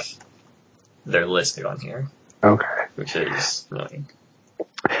think they're listed on here. Okay. Which is annoying.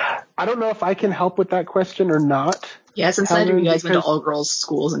 I don't know if I can help with that question or not. Yeah, since neither of you guys went to all-girls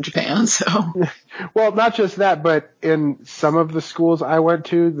schools in Japan, so... Well, not just that, but in some of the schools I went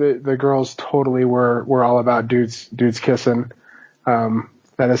to, the girls totally were all about dudes kissing.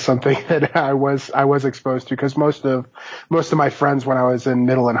 That is something that I was exposed to, because most of my friends when I was in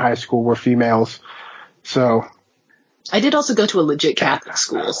middle and high school were females. So I did also go to a legit Catholic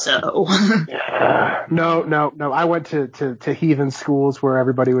school, so no. I went to heathen schools where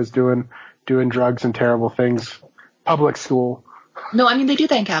everybody was doing drugs and terrible things. Public school. No, I mean they do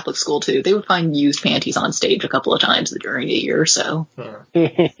that in Catholic school too. They would find used panties on stage a couple of times during a year, so.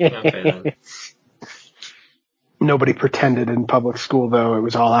 Okay, then. Nobody pretended in public school though; it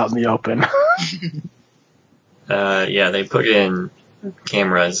was all out in the open. Yeah, they put in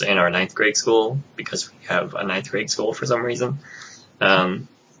cameras in our 9th grade school because we have a 9th grade school for some reason.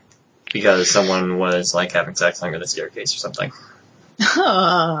 Because someone was like having sex under the staircase or something.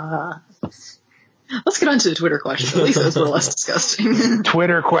 Let's get on to the Twitter questions. At least those were less disgusting.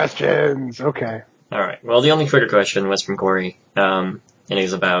 Twitter questions. Okay. All right. Well, the only Twitter question was from Corey, and it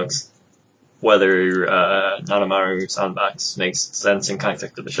was about whether Nanamaru Soundbox makes sense in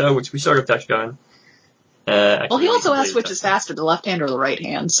context of the show, which we sort of touched on. Well, he also asked which is faster, the left hand or the right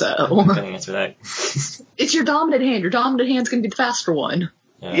hand, so... I'm going to answer that. It's your dominant hand. Your dominant hand's going to be the faster one.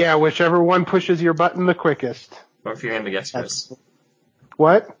 Yeah, whichever one pushes your button the quickest. Or if you're ambidextrous.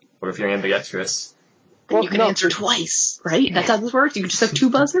 What? Or if you're ambidextrous. Then you can answer twice, right? That's how this works? You can just have 2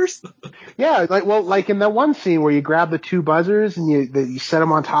 buzzers? Yeah, like in that one scene where you grab the 2 buzzers and you set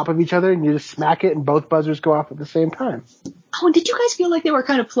them on top of each other and you just smack it and both buzzers go off at the same time. Oh, and did you guys feel like they were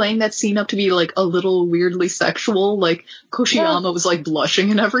kind of playing that scene up to be like a little weirdly sexual? Like Koshiyama was like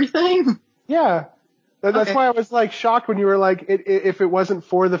blushing and everything? Yeah. That's why I was like shocked when you were like, if it wasn't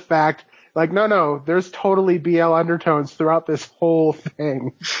for the fact, like, no, there's totally BL undertones throughout this whole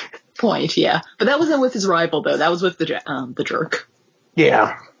thing. Point, yeah. But that wasn't with his rival, though. That was with the jerk.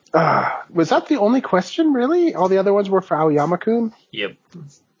 Yeah. Was that the only question, really? All the other ones were for Aoyama-kun? Yep.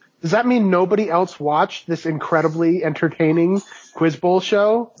 Does that mean nobody else watched this incredibly entertaining Quiz Bowl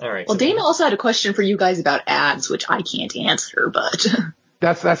show? All right. Well, Dana also had a question for you guys about ads, which I can't answer, but...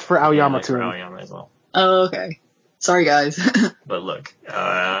 That's for Aoyama-kun. That's for Aoyama as well. Oh, okay. Sorry, guys. But look,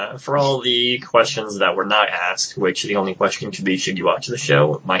 for all the questions that were not asked, which the only question should be, should you watch the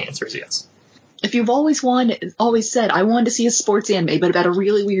show? My answer is yes. If you've always said, I wanted to see a sports anime, but about a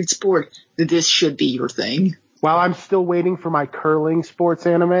really weird sport, this should be your thing. While I'm still waiting for my curling sports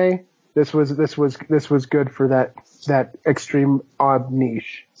anime, this was good for that extreme odd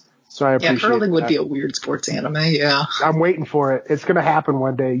niche. So I appreciate it. Yeah, curling would be a weird sports anime, yeah. I'm waiting for it. It's gonna happen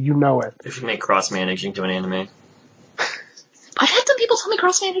one day, you know it. They should make cross-managing to an anime. I've had some people tell me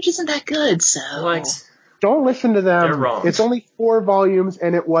cross-manage isn't that good, so... What? Don't listen to them. They're wrong. It's only 4 volumes,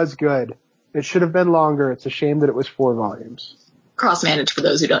 and it was good. It should have been longer. It's a shame that it was 4 volumes. Cross-manage, for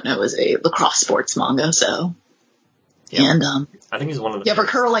those who don't know, is a lacrosse sports manga, so... Yep. And, I think he's one of the... Yeah, for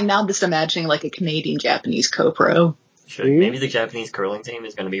curling, now I'm just imagining, like, a Canadian-Japanese co-pro. Maybe the Japanese curling team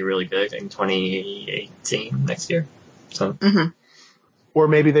is going to be really big in 2018, next year. So... Mm-hmm. Or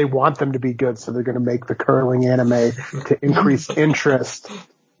maybe they want them to be good, so they're going to make the curling anime to increase interest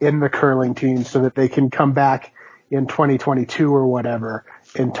in the curling team so that they can come back in 2022 or whatever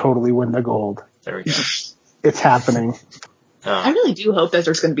and totally win the gold. There we go. It's happening. I really do hope that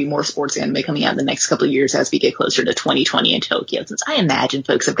there's going to be more sports anime coming out in the next couple of years as we get closer to 2020 in Tokyo, since I imagine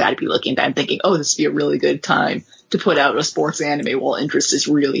folks have got to be looking back and thinking, oh, this would be a really good time to put out a sports anime while interest is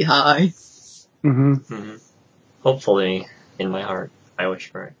really high. Mm-hmm. Mm-hmm. Hopefully, in my heart. I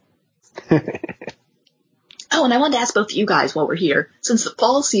wish for it. Oh, and I wanted to ask both of you guys while we're here, since the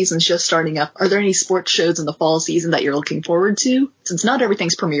fall season's just starting up, are there any sports shows in the fall season that you're looking forward to? Since not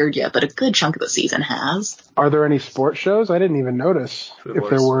everything's premiered yet, but a good chunk of the season has. Are there any sports shows? I didn't even notice if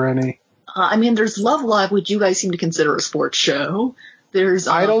there were any. I mean, there's Love Live, which you guys seem to consider a sports show. There's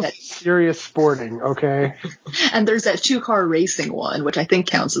Idol's serious sporting, okay? And there's that 2-car racing one, which I think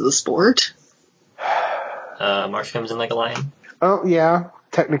counts as a sport. March comes in like a lion. Oh, yeah.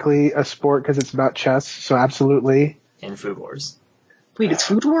 Technically a sport because it's about chess, so absolutely. And Food Wars. Wait, is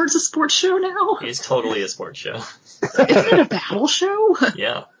Food Wars a sports show now? It's totally a sports show. Isn't it a battle show?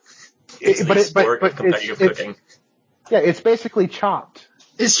 Yeah. But competitive cooking. Yeah, it's basically Chopped.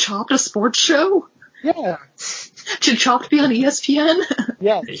 Is Chopped a sports show? Yeah. Should Chopped be on ESPN?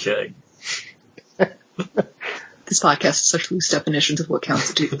 Yeah. They should. This podcast has such loose definitions of what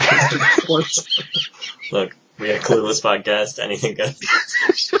constitutes sports. Look, we got a clueless podcast. Anything goes.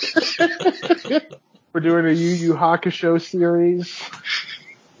 We're doing a Yu Yu Hakusho series.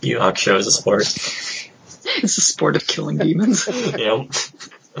 Yu Hakusho is a sport. It's a sport of killing demons. Yep.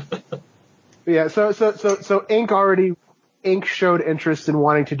 Yeah, so Ink showed interest in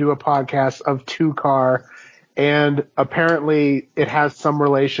wanting to do a podcast of Two Car, and apparently it has some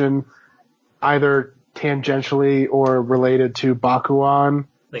relation, either tangentially or related to Bakuan.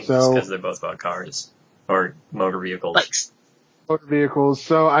 I think it's because they're both about cars or motor vehicles. Bikes. Motor vehicles.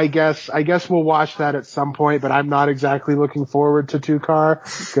 So I guess we'll watch that at some point, but I'm not exactly looking forward to Two Car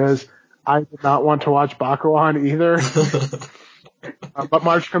because I did not want to watch Bakuan either. But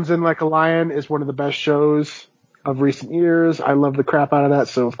March Comes In Like a Lion is one of the best shows of recent years. I love the crap out of that,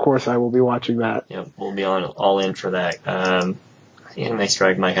 so of course I will be watching that. Yep, we'll be all in for that. Anime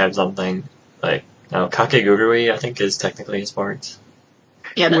Strike might have something like Kakegurui, I think, is technically a sport.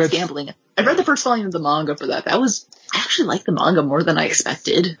 Yeah, that's gambling. I read the first volume of the manga for that. I actually like the manga more than I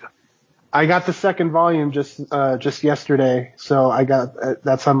expected. I got the second volume just yesterday, so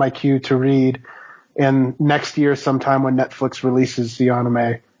that's on my queue to read. And next year, sometime when Netflix releases the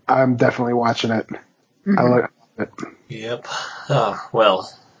anime, I'm definitely watching it. Mm-hmm. I love it. Yep. Well,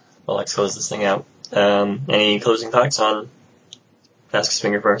 let's close this thing out. Any closing thoughts on Fastest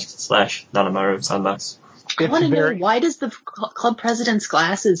Finger First / Nanamaru Sandbox? I want to know, why does the club president's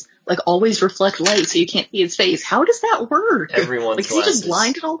glasses always reflect light so you can't see his face? How does that work? Everyone's glasses. Is he just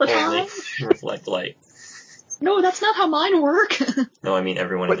blinded all the time? Reflect light. No, that's not how mine work. No, I mean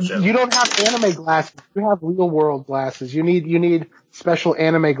everyone in the show. You don't have anime glasses. You have real world glasses. You need special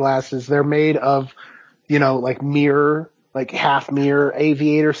anime glasses. They're made of, mirror, half mirror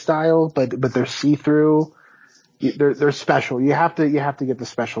aviator style, but they're see through. They're special. You have to get the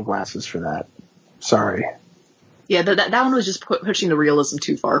special glasses for that. Sorry. Yeah, that one was just pushing the realism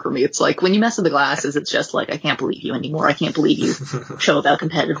too far for me. It's like, when you mess with the glasses, it's just like, I can't believe you anymore. I can't believe you show about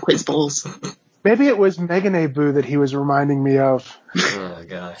competitive quiz bowls. Maybe it was Megane Boo that he was reminding me of. Oh,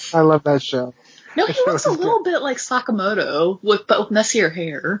 gosh. I love that show. No, he looks a little bit like Sakamoto, but with messier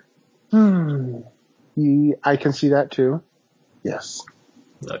hair. I can see that too. Yes.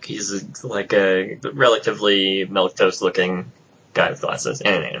 Look, he's like a relatively milquetoast-looking guy with glasses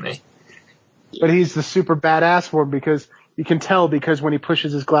and an anime. But he's the super badass one because you can tell because when he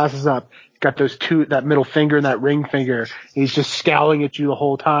pushes his glasses up, he's got that middle finger and that ring finger. He's just scowling at you the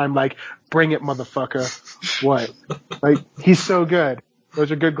whole time like, bring it, motherfucker. What? He's so good.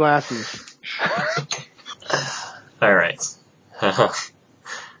 Those are good glasses. All right. Close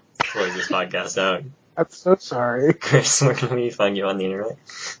this podcast out. I'm so sorry. Chris, where can we find you on the internet?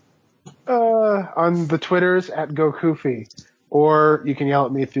 On the Twitters at GoKufi. Or you can yell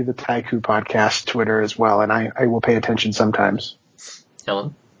at me through the Taiku Podcast Twitter as well, and I will pay attention sometimes.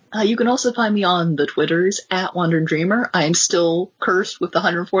 Helen? You can also find me on the Twitters at Wandering Dreamer. I am still cursed with the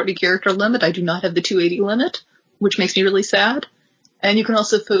 140 character limit. I do not have the 280 limit, which makes me really sad. And you can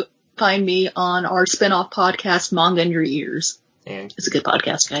also find me on our spin-off podcast, Manga in Your Ears. And it's a good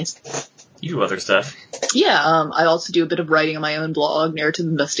podcast, guys. You do other stuff. Yeah, I also do a bit of writing on my own blog, Narrative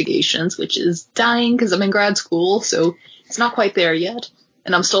Investigations, which is dying because I'm in grad school, so it's not quite there yet.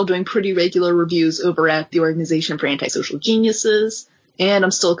 And I'm still doing pretty regular reviews over at the Organization for Antisocial Geniuses, and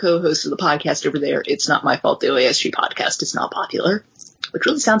I'm still co-host of the podcast over there. It's Not My Fault the OASG podcast is not popular, which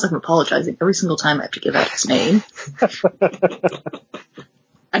really sounds like I'm apologizing every single time I have to give out its name.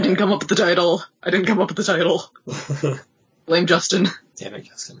 I didn't come up with the title. Blame Justin. Damn it,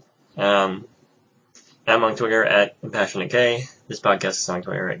 Justin. I'm on Twitter at ImpassionatK. This podcast is on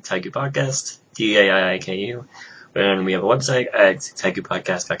Twitter at Taiku Podcast, TAIIKU. And we have a website at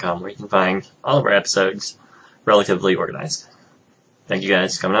taikupodcast.com where you can find all of our episodes relatively organized. Thank you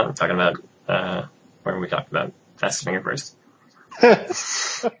guys for coming out and talking about, what are we talking about? Fastest Finger First.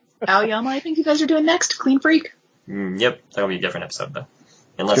 Aoyama, I think you guys are doing next. Clean Freak. Yep, that'll be a different episode though.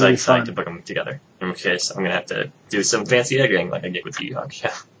 Unless I decide to put them together. In which case, I'm gonna have to do some fancy editing like I did with Yu Yu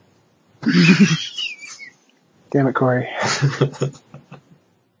Hakusho. Damn it, Corey.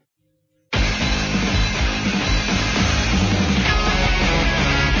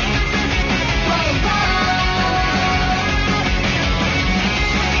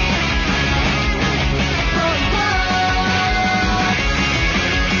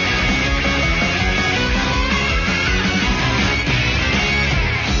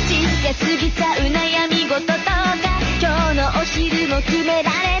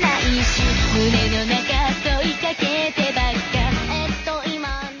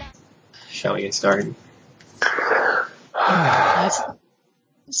 Shall we get started?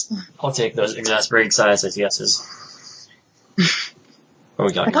 I'll take those exasperating sighs as yeses. What are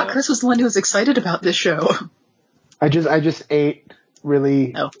we talking I thought about? Chris was the one who was excited about this show. I just ate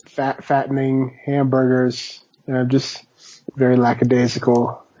really fattening hamburgers, and I'm just very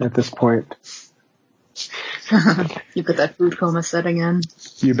lackadaisical at this point. You got that food coma setting in.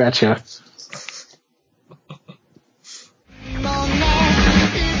 You betcha.